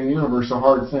 probably in the universe, a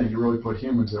hard thing to really put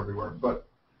humans everywhere. But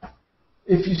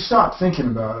if you stop thinking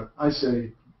about it, I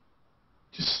say,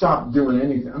 just stop doing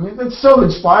anything. I mean, that's so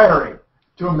inspiring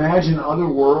to imagine other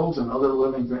worlds and other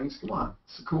living things. Come on,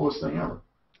 it's the coolest thing ever.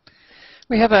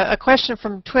 We have a question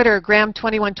from Twitter.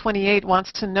 Graham2128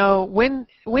 wants to know, when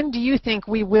do you think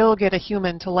we will get a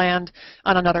human to land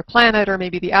on another planet, or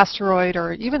maybe the asteroid,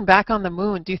 or even back on the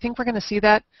moon? Do you think we're going to see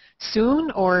that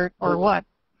soon, or what?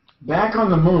 Back on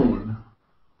the moon,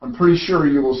 I'm pretty sure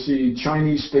you will see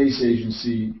Chinese Space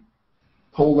Agency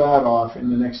pull that off in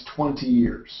the next 20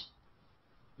 years.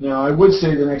 Now, I would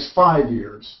say the next 5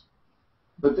 years.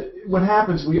 But what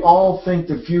happens, we all think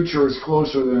the future is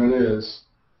closer than it is.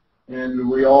 And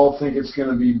we all think it's going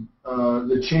to be,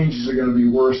 the changes are going to be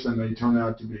worse than they turn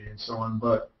out to be, and so on.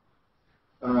 But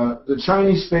the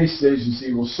Chinese Space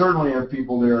Agency will certainly have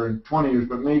people there in 20 years,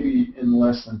 but maybe in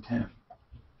less than 10.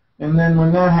 And then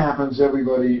when that happens,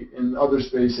 everybody in other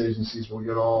space agencies will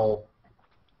get all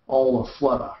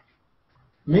aflutter.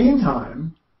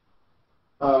 Meantime,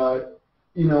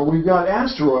 you know, we've got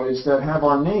asteroids that have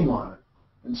our name on it.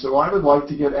 And so I would like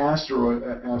to get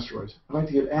asteroids. I'd like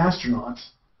to get astronauts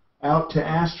out to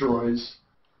asteroids,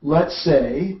 let's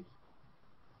say,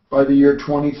 by the year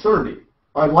 2030.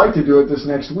 I'd like to do it this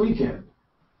next weekend,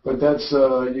 but that's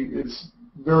it's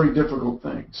a very difficult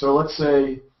thing. So let's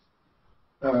say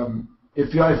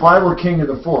if I were king of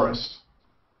the forest,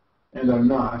 and I'm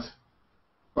not,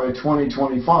 by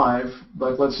 2025,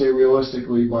 but let's say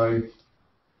realistically by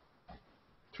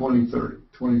 2030,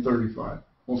 2035.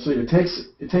 We'll see. It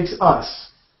takes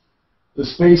us, the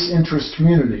space interest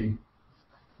community,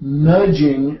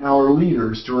 nudging our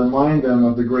leaders to remind them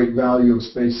of the great value of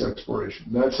space exploration.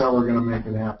 That's how we're going to make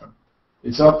it happen.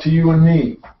 It's up to you and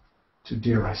me to,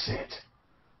 dare I say it,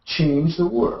 change the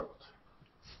world.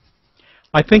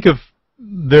 I think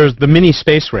there's the mini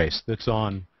space race that's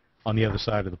on the other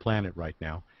side of the planet right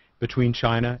now between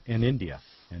China and India.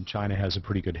 And China has a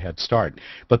pretty good head start.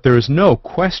 But there is no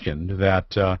question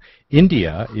that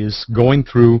India is going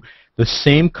through the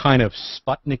same kind of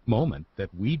Sputnik moment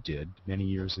that we did many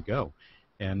years ago.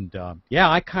 And yeah,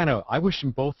 I wish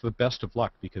them both the best of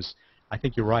luck, because I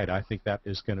think you're right. I think that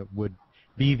would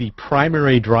be the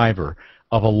primary driver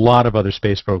of a lot of other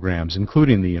space programs,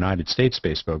 including the United States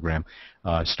space program,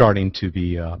 starting to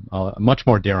be much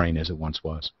more daring as it once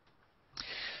was.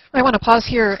 I want to pause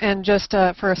here and just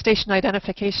for a station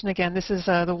identification again. This is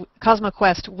the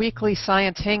Cosmoquest Weekly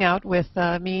Science Hangout with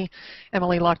me,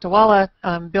 Emily Lakdawalla,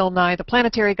 Bill Nye, the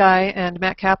Planetary Guy, and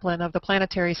Mat Kaplan of the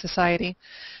Planetary Society.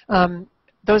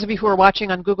 Those of you who are watching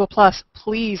on Google+,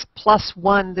 please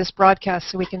 +1 this broadcast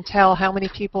so we can tell how many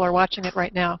people are watching it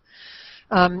right now.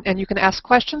 And you can ask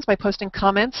questions by posting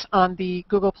comments on the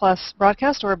Google Plus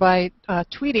broadcast or by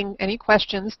tweeting any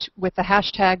questions with the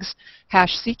hashtags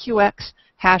 #CQX,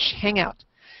 #Hangout.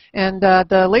 And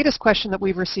the latest question that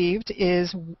we've received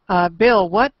is, Bill,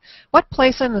 what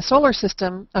place in the solar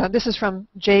system, this is from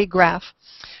Jay Graff.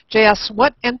 Jay asks,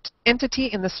 what entity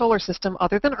in the solar system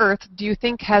other than Earth do you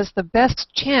think has the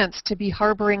best chance to be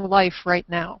harboring life right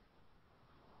now?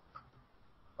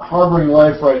 Harboring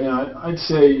life right now, I'd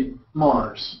say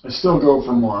Mars. I still go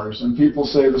for Mars. And people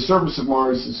say the surface of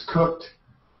Mars is cooked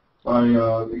by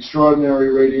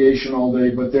extraordinary radiation all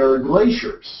day, but there are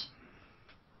glaciers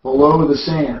below the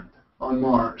sand on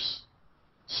Mars.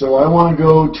 So I want to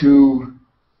go to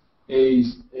a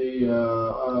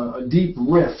deep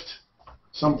rift,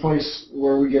 someplace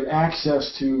where we get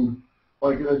access to,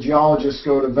 like geologists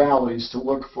go to valleys to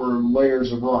look for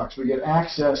layers of rocks. We get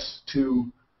access to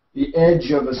the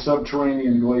edge of a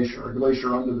subterranean glacier, a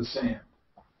glacier under the sand.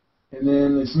 And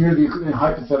then it's near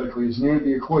hypothetically, it's near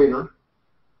the equator,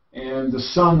 and the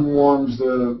sun warms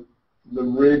the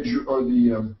ridge or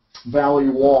the valley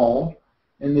wall,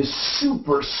 and this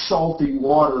super salty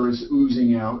water is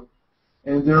oozing out,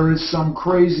 and there is some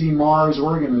crazy Mars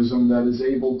organism that is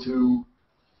able to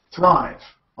thrive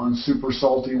on super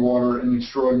salty water in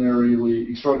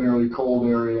extraordinarily cold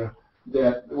area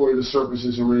where the surface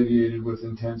is irradiated with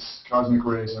intense cosmic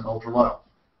rays and ultraviolet.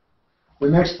 The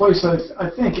next place I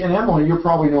think, and Emily, you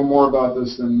probably know more about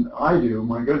this than I do,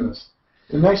 my goodness.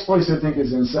 The next place I think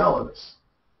is Enceladus,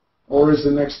 or is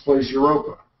the next place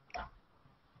Europa?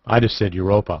 I just said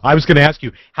Europa. I was going to ask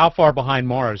you, how far behind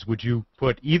Mars would you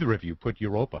put, either of you, put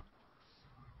Europa?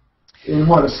 In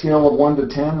what, a scale of 1 to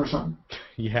 10 or something?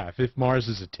 Yeah, if Mars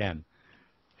is a 10.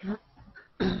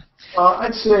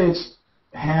 I'd say it's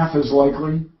half as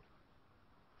likely.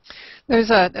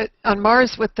 There's on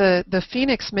Mars with the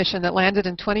Phoenix mission that landed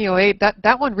in 2008.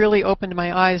 That one really opened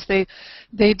my eyes. They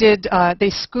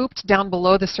scooped down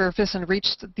below the surface and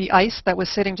reached the ice that was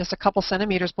sitting just a couple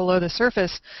centimeters below the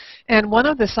surface. And one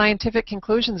of the scientific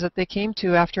conclusions that they came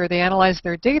to after they analyzed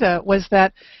their data was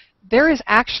that there is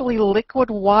actually liquid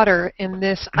water in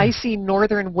this icy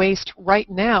northern waste right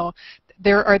now.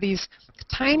 There are these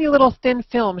tiny little thin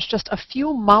films, just a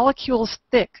few molecules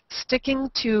thick, sticking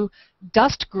to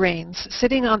dust grains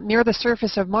sitting near the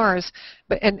surface of Mars.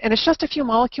 And it's just a few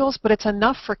molecules, but it's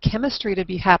enough for chemistry to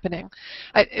be happening.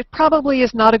 It probably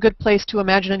is not a good place to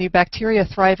imagine any bacteria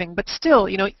thriving, but still,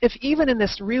 you know, if even in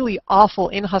this really awful,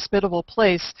 inhospitable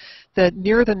place,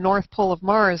 near the North Pole of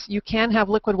Mars, you can have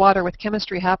liquid water with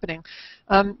chemistry happening.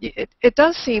 It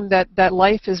does seem that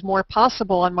life is more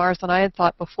possible on Mars than I had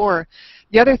thought before.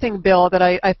 The other thing, Bill, that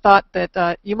I thought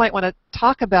that you might want to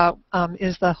talk about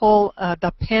is the whole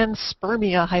the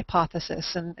panspermia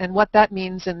hypothesis and what that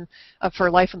means for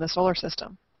life in the solar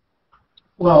system.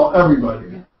 Well,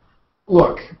 everybody,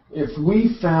 look, if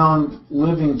we found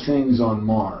living things on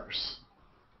Mars,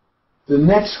 the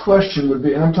next question would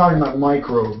be, and I'm talking about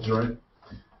microbes, right?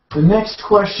 The next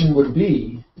question would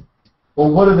be,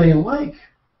 well, what are they like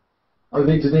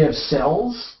Do they have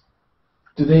cells?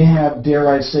 Do they have, dare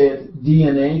I say it,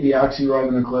 DNA,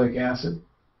 deoxyribonucleic acid?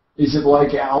 Is it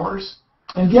like ours?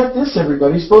 And get this,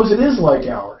 everybody, suppose it is like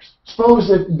ours. Suppose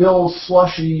that Bill's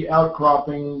slushy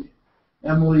outcropping,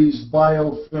 Emily's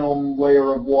biofilm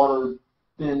layer of water,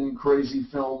 thin, crazy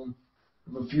film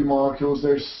of a few molecules,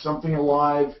 there's something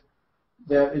alive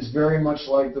that is very much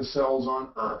like the cells on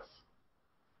Earth.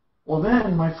 Well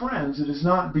then, my friends, it is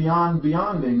not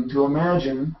beyonding to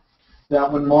imagine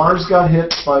that when Mars got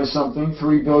hit by something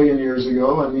 3 billion years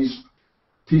ago, and these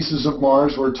pieces of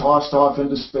Mars were tossed off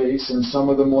into space, and some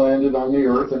of them landed on the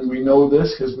Earth, and we know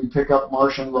this because we pick up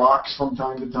Martian rocks from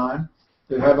time to time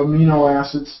that have amino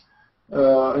acids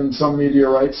in some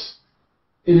meteorites.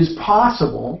 It is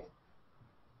possible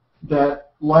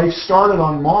that life started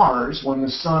on Mars when the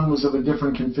sun was of a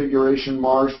different configuration,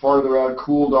 Mars farther out,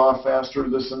 cooled off faster,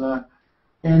 this and that,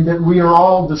 and that we are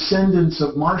all descendants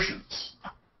of Martians,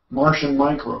 Martian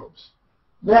microbes.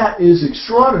 That is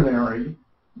extraordinary,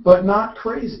 but not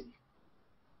crazy.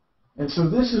 And so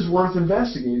this is worth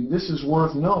investigating. This is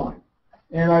worth knowing.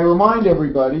 And I remind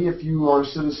everybody, if you are a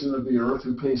citizen of the Earth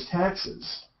who pays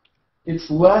taxes,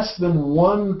 it's less than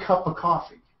 1 cup of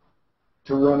coffee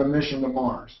to run a mission to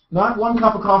Mars. Not 1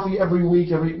 cup of coffee every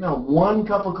week, no, 1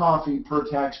 cup of coffee per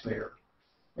taxpayer.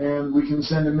 And we can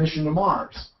send a mission to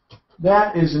Mars.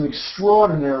 That is an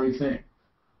extraordinary thing,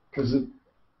 because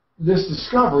this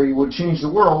discovery would change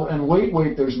the world, and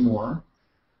wait, there's more.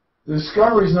 The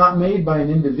discovery is not made by an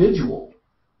individual.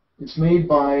 It's made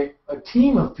by a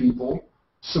team of people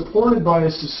supported by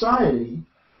a society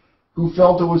who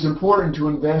felt it was important to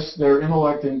invest their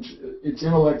intellect and its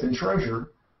intellect and treasure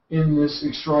in this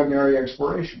extraordinary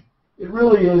exploration. It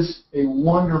really is a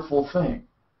wonderful thing,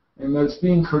 and that's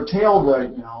being curtailed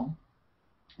right now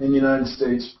in the United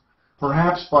States,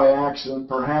 perhaps by accident,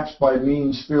 perhaps by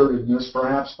mean-spiritedness,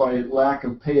 perhaps by lack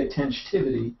of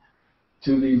pay-attentivity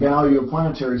to the value of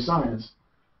planetary science.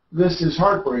 This is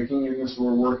heartbreaking, and this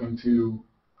we're working to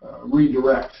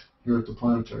redirect here at the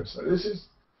Planetary Society. This is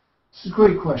a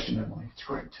great question, Emily. It's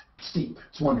great. It's deep.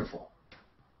 It's wonderful.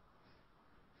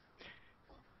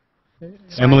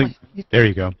 Emily, there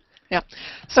you go. Yeah.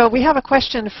 So we have a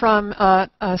question from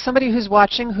somebody who's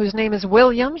watching, whose name is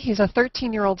William. He's a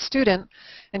 13-year-old student,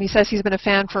 and he says he's been a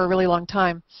fan for a really long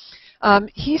time.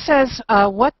 He says,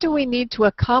 what do we need to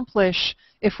accomplish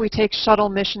if we take shuttle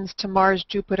missions to Mars,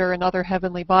 Jupiter, and other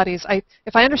heavenly bodies?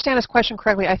 If I understand his question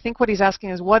correctly, I think what he's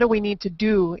asking is, what do we need to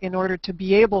do in order to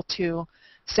be able to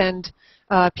send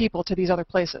people to these other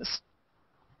places?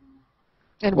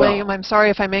 And well, William, I'm sorry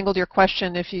if I mangled your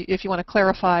question. If you want to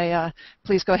clarify,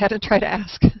 please go ahead and try to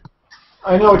ask.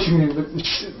 I know what you mean.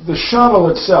 The shuttle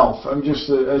itself, just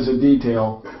as a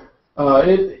detail,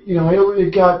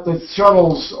 the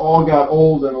shuttles all got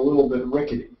old and a little bit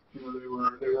rickety.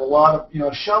 There were a lot of,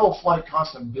 a shuttle flight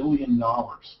cost $1 billion.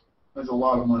 That's a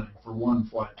lot of money for one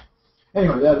flight.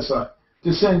 Anyway, that aside,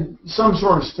 to send some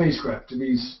sort of spacecraft to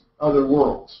these other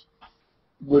worlds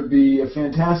would be a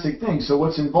fantastic thing. So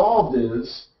what's involved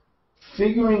is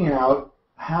figuring out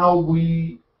how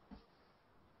we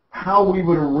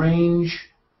would arrange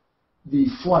the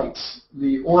flights,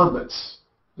 the orbits,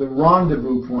 the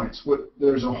rendezvous points.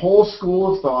 There's a whole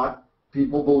school of thought.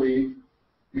 People believe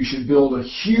you should build a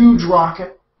huge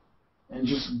rocket and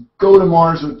just go to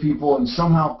Mars with people and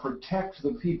somehow protect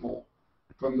the people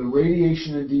from the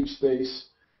radiation in deep space,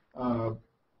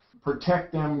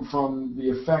 protect them from the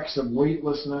effects of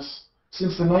weightlessness.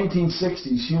 Since the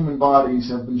 1960s, human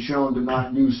bodies have been shown to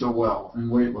not do so well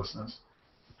in weightlessness.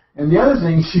 And the other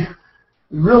thing,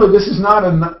 really, this is not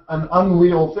an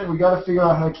unreal thing. We've got to figure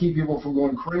out how to keep people from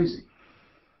going crazy,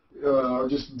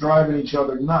 just driving each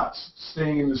other nuts,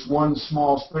 staying in this one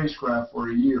small spacecraft for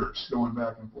years, going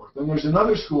back and forth. Then there's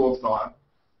another school of thought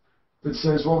that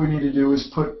says what we need to do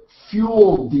is put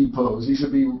fuel depots. These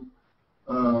would be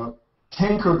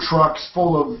tanker trucks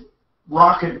full of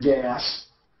rocket gas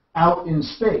out in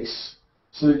space,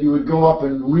 so that you would go up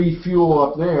and refuel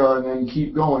up there and then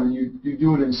keep going. And you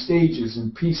do it in stages,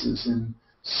 in pieces, in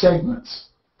segments.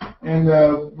 And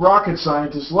rocket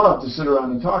scientists love to sit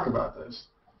around and talk about this.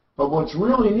 But what's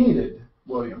really needed,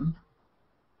 William,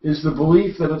 is the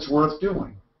belief that it's worth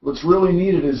doing. What's really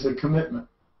needed is the commitment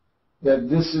that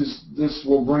this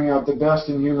will bring out the best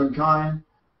in humankind.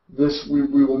 We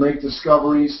will make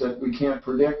discoveries that we can't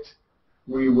predict.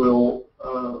 We will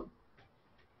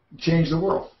change the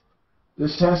world.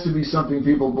 This has to be something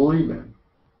people believe in.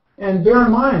 And bear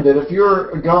in mind that if you're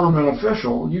a government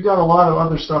official, you've got a lot of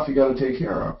other stuff you got to take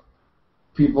care of.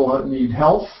 People need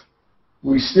health.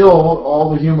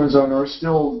 All the humans on Earth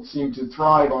still seem to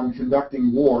thrive on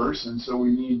conducting wars, and so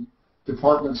we need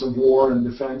departments of war and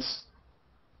defense.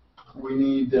 We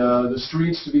need the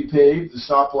streets to be paved, the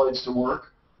stoplights to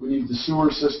work. We need the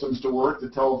sewer systems to work, the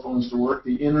telephones to work,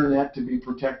 the internet to be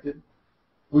protected.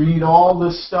 We need all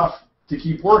this stuff to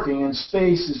keep working, and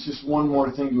space is just one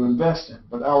more thing to invest in.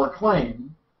 But our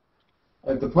claim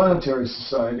at the Planetary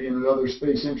Society and at other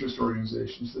space interest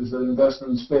organizations is that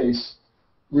investment in space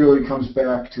really comes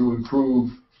back to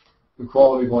improve the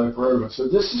quality of life for everyone. So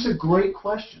this is a great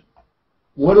question.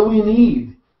 What do we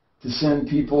need to send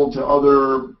people to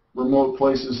other remote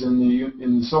places in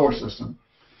the solar system?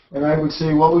 And I would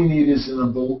say what we need is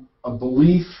a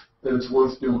belief that it's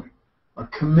worth doing, a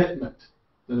commitment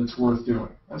that it's worth doing.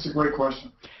 That's a great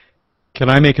question. Can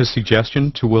I make a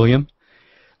suggestion to William?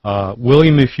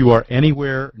 William, if you are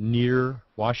anywhere near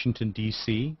Washington,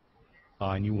 D.C.,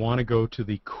 and you want to go to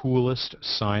the coolest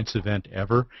science event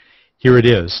ever, here it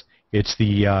is. It's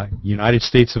the United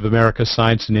States of America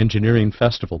Science and Engineering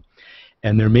Festival.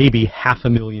 And there may be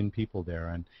 500,000 people there,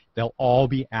 and they'll all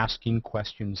be asking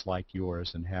questions like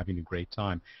yours and having a great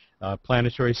time.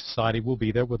 Planetary Society will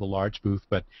be there with a large booth,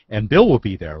 and Bill will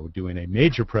be there doing a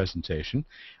major presentation,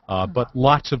 but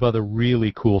lots of other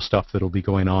really cool stuff that will be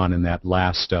going on in that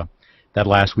last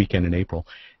weekend in April.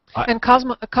 And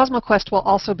Cosmoquest will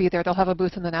also be there. They'll have a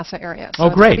booth in the NASA area. So oh,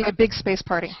 great. It'll be a big space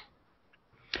party.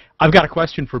 I've got a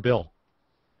question for Bill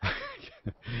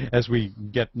as we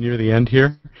get near the end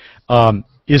here.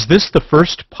 Is this the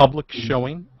first public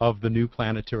showing of the new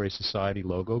Planetary Society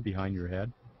logo behind your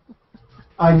head?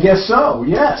 I guess so,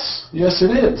 yes. Yes,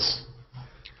 it is.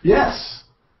 Yes.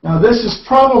 Now, this is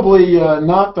probably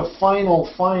not the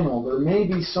final. There may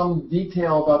be some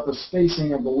detail about the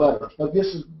spacing of the letters, but this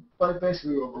is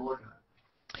basically what we're working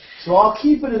on. So I'll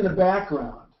keep it in the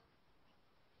background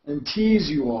and tease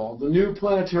you all. The new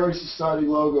Planetary Society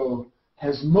logo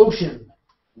has motion,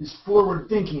 is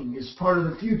forward-thinking, is part of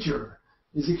the future,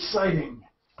 is exciting,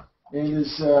 and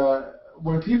is,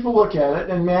 when people look at it,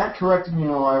 and Matt corrected me if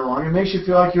I'm wrong, it makes you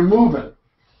feel like you're moving. It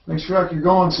makes you feel like you're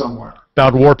going somewhere.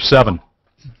 About Warp 7.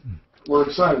 We're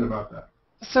excited about that.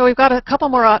 So we've got a couple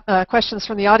more questions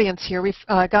from the audience here. We've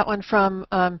got one from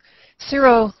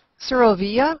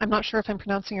Cirovilla. I'm not sure if I'm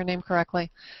pronouncing your name correctly.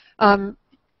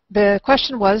 The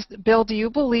question was, Bill, do you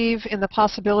believe in the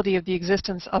possibility of the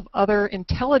existence of other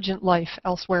intelligent life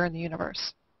elsewhere in the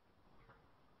universe?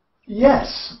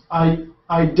 Yes. I've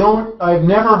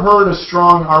never heard a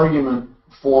strong argument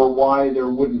for why there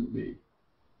wouldn't be.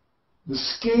 The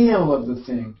scale of the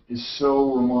thing is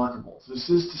so remarkable. This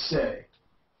is to say,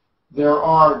 there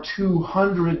are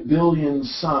 200 billion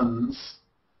suns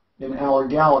in our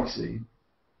galaxy,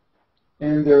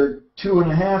 and there are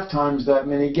 2.5 times that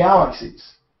many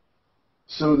galaxies.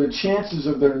 So the chances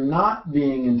of there not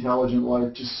being intelligent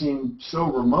life just seem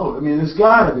so remote. I mean, there's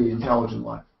got to be intelligent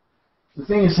life. The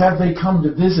thing is, have they come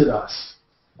to visit us?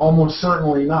 Almost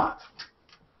certainly not.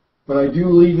 But I do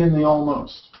leave in the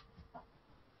almost.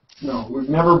 No, we've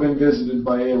never been visited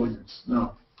by aliens.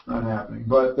 No, not happening.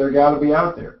 But they're got to be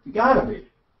out there. Got to be.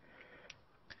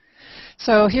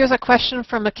 So here's a question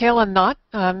from Michaela Knott.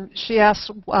 She asks,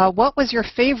 what was your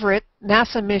favorite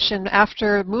NASA mission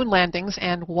after moon landings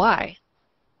and why?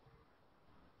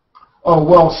 Oh,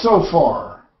 well, so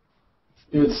far,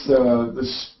 it's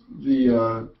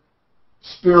the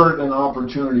Spirit and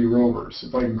Opportunity rovers,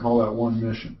 if I can call that one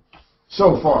mission.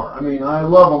 So far. I mean, I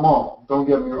love them all. Don't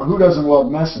get me wrong. Who doesn't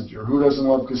love Messenger? Who doesn't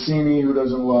love Cassini? Who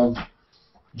doesn't love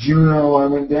Juno? I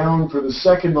went down for the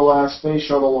second to last space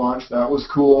shuttle launch. That was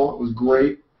cool. It was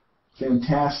great.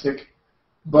 Fantastic.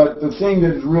 But the thing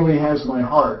that really has my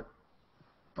heart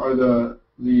are the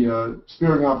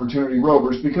Spirit and Opportunity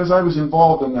rovers, because I was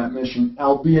involved in that mission,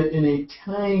 albeit in a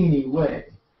tiny way.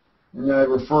 And I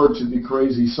referred to the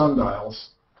crazy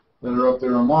sundials that are up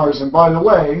there on Mars. And by the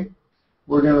way,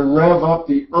 we're going to rev up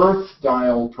the Earth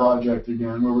Dial project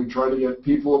again, where we try to get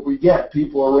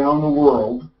people around the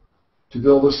world to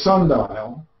build a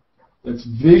sundial that's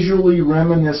visually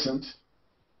reminiscent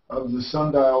of the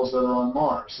sundials that are on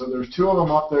Mars. So there's 2 of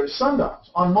them up there, sundials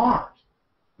on Mars.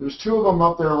 There's 2 of them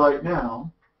up there right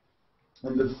now.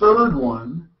 And the third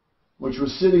one, which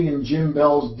was sitting in Jim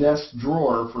Bell's desk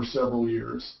drawer for several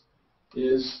years,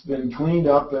 is been cleaned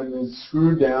up and it's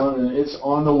screwed down, and it's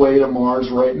on the way to Mars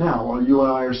right now. While you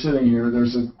and I are sitting here,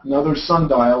 there's another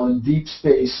sundial in deep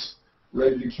space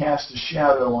ready to cast a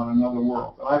shadow on another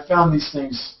world. And I found these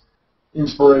things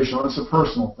inspirational. It's a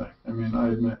personal thing, I mean, I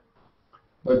admit.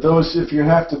 But those, if you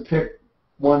have to pick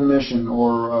one mission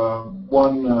or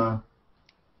one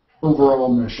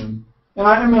overall mission, and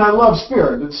I mean, I love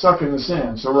Spirit. It's stuck in the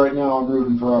sand, so right now I'm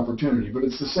rooting for Opportunity. But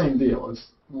it's the same deal. It's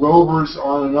rovers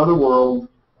on another world,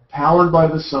 powered by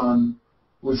the sun,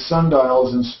 with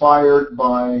sundials inspired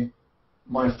by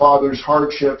my father's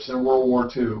hardships in World War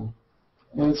II.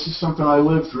 And it's just something I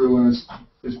lived through and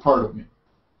is part of me.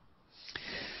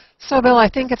 So, Bill, I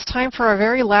think it's time for our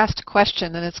very last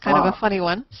question, and it's kind of a funny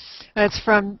one. It's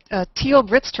from Teal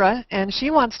Britstra, and she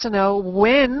wants to know,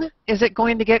 when is it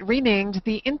going to get renamed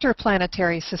the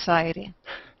Interplanetary Society?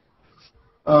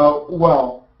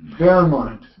 Well, bear in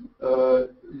mind,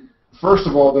 first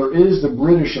of all, there is the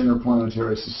British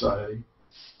Interplanetary Society.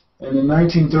 And in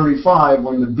 1935,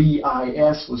 when the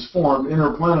BIS was formed,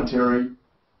 interplanetary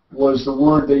was the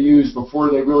word they used before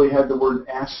they really had the word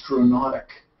astronautic.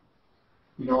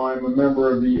 You know, I'm a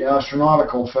member of the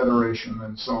Astronautical Federation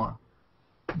and so on.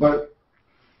 But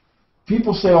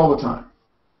people say all the time,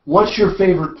 what's your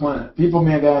favorite planet? People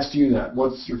may have asked you that.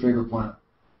 What's your favorite planet?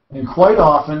 And quite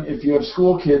often, if you have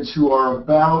school kids who are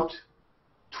about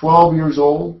 12 years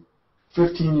old,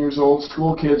 15 years old,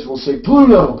 school kids will say,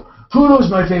 Pluto! Pluto's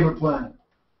my favorite planet.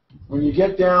 When you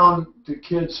get down to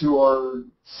kids who are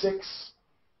 6,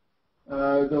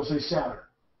 they'll say Saturn.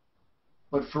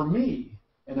 But for me,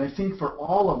 and I think for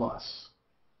all of us,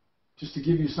 just to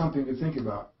give you something to think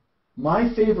about,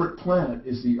 my favorite planet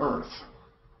is the Earth.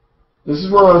 This is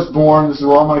where I was born. This is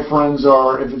where all my friends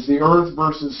are. If it's the Earth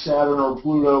versus Saturn or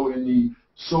Pluto in the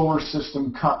solar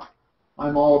system cup,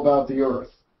 I'm all about the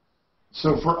Earth.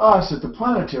 So for us at the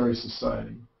Planetary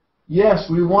Society, yes,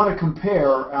 we want to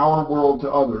compare our world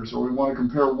to others, or we want to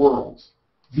compare worlds,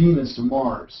 Venus to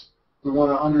Mars. We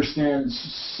want to understand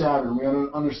Saturn. We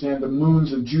want to understand the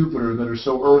moons of Jupiter that are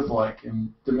so Earth-like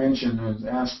in dimension and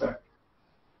aspect.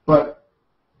 But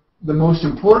the most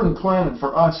important planet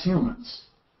for us humans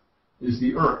is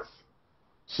the Earth.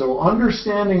 So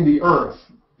understanding the Earth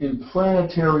in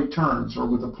planetary terms, or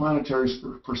with a planetary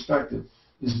perspective,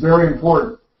 is very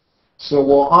important. So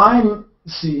while I'm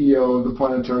CEO of the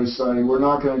Planetary Society, we're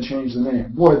not going to change the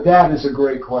name. Boy, that is a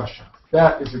great question.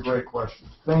 That is a great question.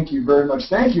 Thank you very much.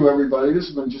 Thank you, everybody. This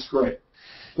has been just great.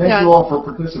 Thank you all for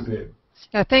participating.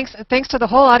 Yeah, thanks to the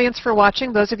whole audience for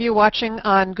watching. Those of you watching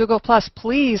on Google+,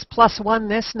 please +1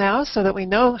 this now so that we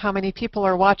know how many people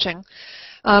are watching.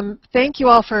 Thank you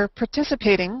all for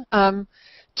participating.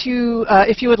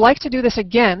 If you would like to do this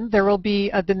again, there will be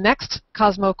the next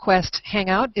Cosmoquest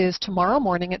Hangout is tomorrow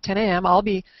morning at 10 a.m. I'll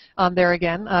be on there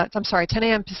again. I'm sorry, 10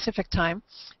 a.m. Pacific time.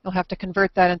 You'll have to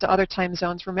convert that into other time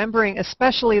zones, remembering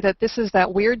especially that this is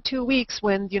that weird 2 weeks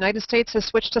when the United States has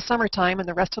switched to summertime and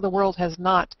the rest of the world has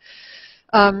not.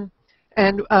 That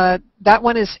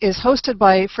one is hosted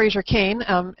by Fraser Kane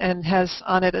and has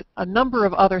on it a number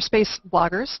of other space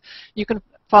bloggers. You can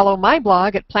follow my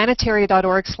blog at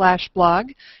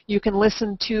planetary.org/blog. You can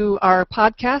listen to our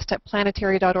podcast at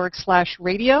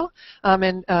planetary.org/radio.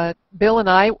 Bill and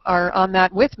I are on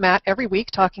that with Matt every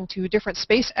week talking to different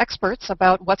space experts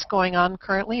about what's going on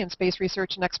currently in space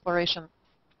research and exploration.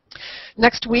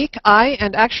 Next week, I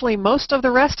and actually most of the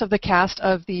rest of the cast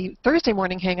of the Thursday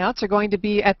morning Hangouts are going to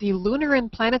be at the Lunar and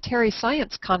Planetary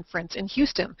Science Conference in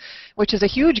Houston, which is a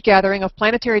huge gathering of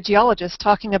planetary geologists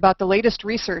talking about the latest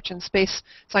research in space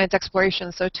science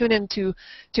exploration. So tune in to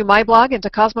my blog and to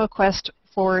Cosmoquest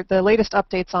for the latest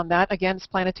updates on that. Again, it's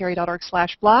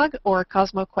planetary.org/blog or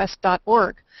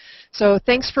cosmoquest.org. So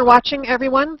thanks for watching,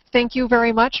 everyone. Thank you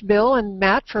very much, Bill and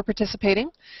Matt, for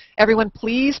participating. Everyone,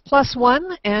 please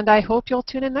 +1, and I hope you'll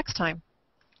tune in next time.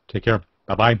 Take care.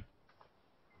 Bye-bye.